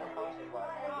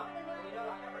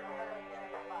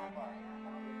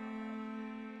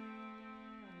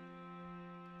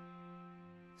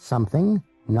 Something,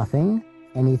 nothing,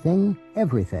 anything,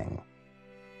 everything.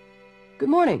 Good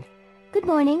morning. Good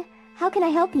morning. How can I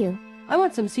help you? I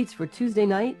want some seats for Tuesday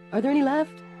night. Are there any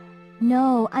left?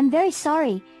 No, I'm very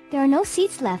sorry. There are no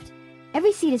seats left.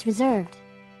 Every seat is reserved.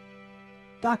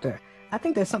 Doctor, I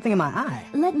think there's something in my eye.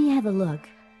 Let me have a look.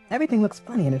 Everything looks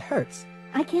funny and it hurts.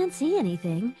 I can't see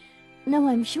anything. No,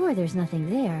 I'm sure there's nothing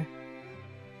there.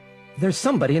 There's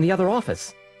somebody in the other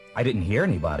office. I didn't hear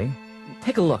anybody.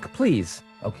 Take a look, please.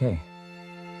 Okay.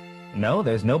 No,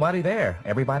 there's nobody there.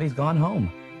 Everybody's gone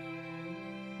home.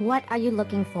 What are you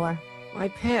looking for? My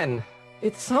pen.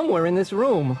 It's somewhere in this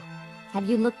room. Have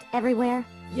you looked everywhere?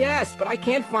 Yes, but I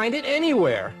can't find it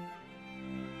anywhere.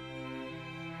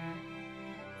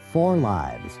 4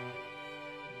 lives.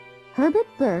 Herbert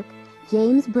Burke,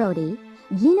 James Brody,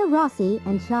 Gina Rossi,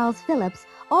 and Charles Phillips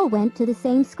all went to the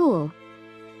same school.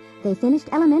 They finished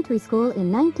elementary school in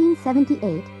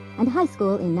 1978 and high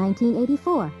school in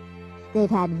 1984. They've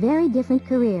had very different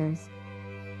careers.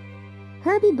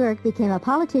 Herbie Burke became a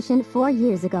politician 4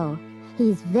 years ago.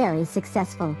 He's very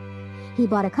successful. He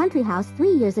bought a country house 3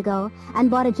 years ago and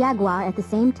bought a Jaguar at the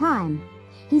same time.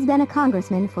 He's been a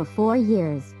congressman for 4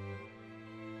 years.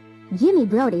 Jimmy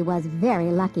Brody was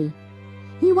very lucky.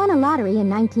 He won a lottery in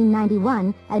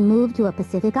 1991 and moved to a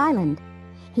Pacific island.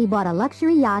 He bought a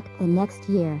luxury yacht the next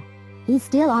year. He's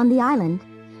still on the island.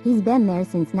 He's been there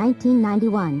since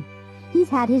 1991. He's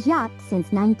had his yacht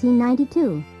since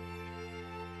 1992.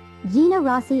 Gina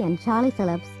Rossi and Charlie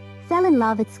Phillips fell in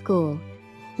love at school.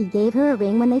 He gave her a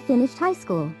ring when they finished high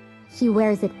school. She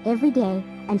wears it every day,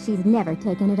 and she's never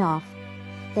taken it off.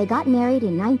 They got married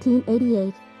in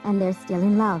 1988, and they're still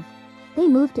in love. They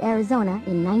moved to Arizona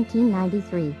in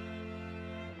 1993.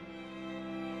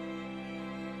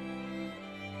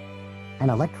 An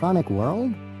electronic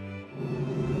world?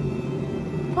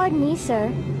 Pardon me,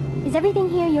 sir. Is everything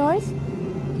here yours?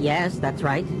 Yes, that's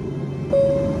right.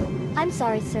 I'm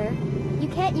sorry, sir. You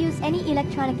can't use any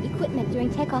electronic equipment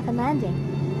during takeoff and landing.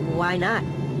 Why not?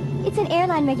 It's an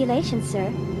airline regulation,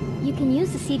 sir. You can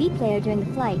use the CD player during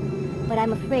the flight, but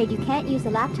I'm afraid you can't use the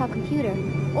laptop computer,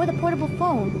 or the portable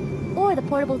phone, or the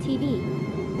portable TV.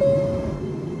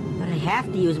 But I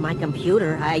have to use my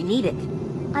computer. I need it.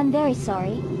 I'm very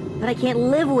sorry. But I can't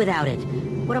live without it.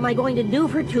 What am I going to do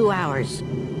for 2 hours?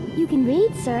 You can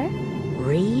read, sir.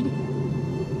 Read?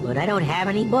 But I don't have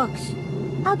any books.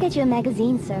 I'll get you a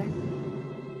magazine, sir.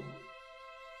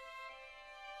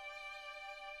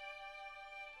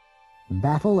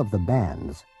 Battle of the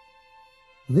Bands.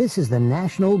 This is the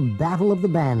National Battle of the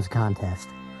Bands contest.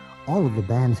 All of the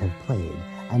bands have played,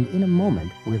 and in a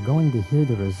moment we're going to hear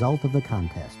the result of the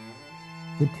contest.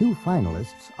 The 2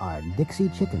 finalists are Dixie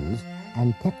Chickens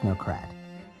and Technocrat.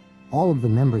 All of the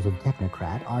members of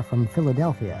Technocrat are from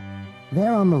Philadelphia.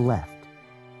 They're on the left.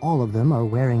 All of them are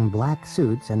wearing black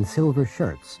suits and silver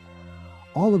shirts.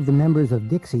 All of the members of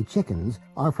Dixie Chickens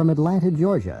are from Atlanta,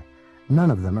 Georgia. None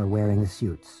of them are wearing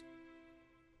suits.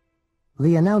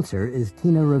 The announcer is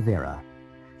Tina Rivera.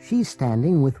 She's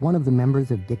standing with one of the members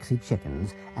of Dixie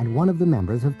Chickens and one of the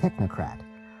members of Technocrat.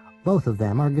 Both of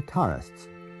them are guitarists.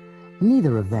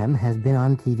 Neither of them has been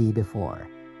on TV before.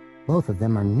 Both of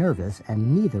them are nervous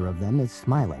and neither of them is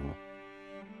smiling.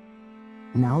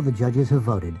 Now the judges have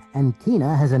voted, and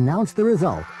Tina has announced the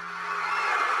result.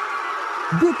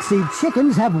 Dixie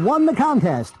Chickens have won the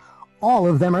contest. All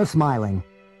of them are smiling.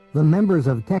 The members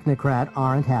of Technocrat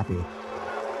aren't happy.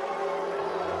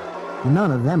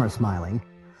 None of them are smiling.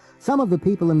 Some of the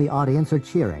people in the audience are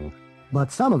cheering,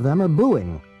 but some of them are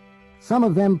booing. Some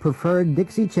of them preferred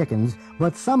Dixie Chickens,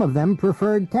 but some of them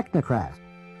preferred Technocrat.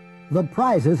 The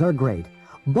prizes are great.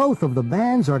 Both of the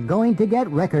bands are going to get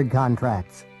record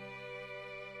contracts.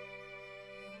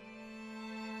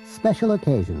 Special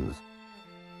occasions.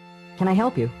 Can I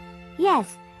help you?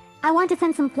 Yes. I want to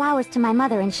send some flowers to my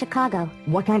mother in Chicago.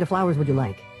 What kind of flowers would you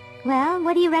like? Well,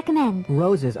 what do you recommend?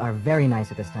 Roses are very nice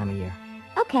at this time of year.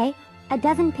 Okay. A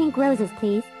dozen pink roses,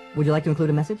 please. Would you like to include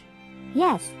a message?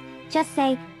 Yes. Just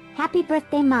say, Happy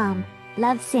birthday, Mom.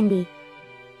 Love, Cindy.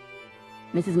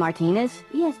 Mrs. Martinez?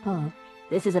 Yes, Paul.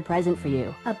 This is a present for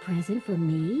you. A present for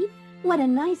me? What a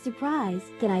nice surprise.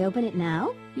 Can I open it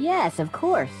now? Yes, of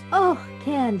course. Oh,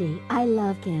 candy. I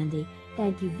love candy.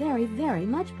 Thank you very, very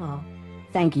much, Paul.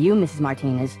 Thank you, Mrs.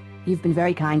 Martinez. You've been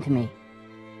very kind to me.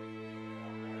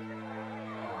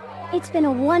 It's been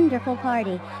a wonderful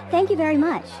party. Thank you very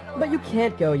much. But you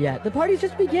can't go yet. The party's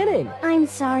just beginning. I'm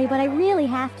sorry, but I really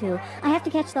have to. I have to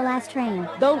catch the last train.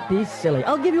 Don't be silly.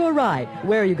 I'll give you a ride.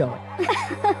 Where are you going?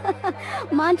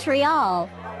 Montreal.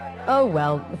 Oh,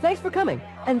 well, thanks for coming.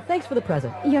 And thanks for the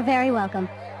present. You're very welcome.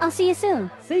 I'll see you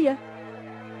soon. See ya.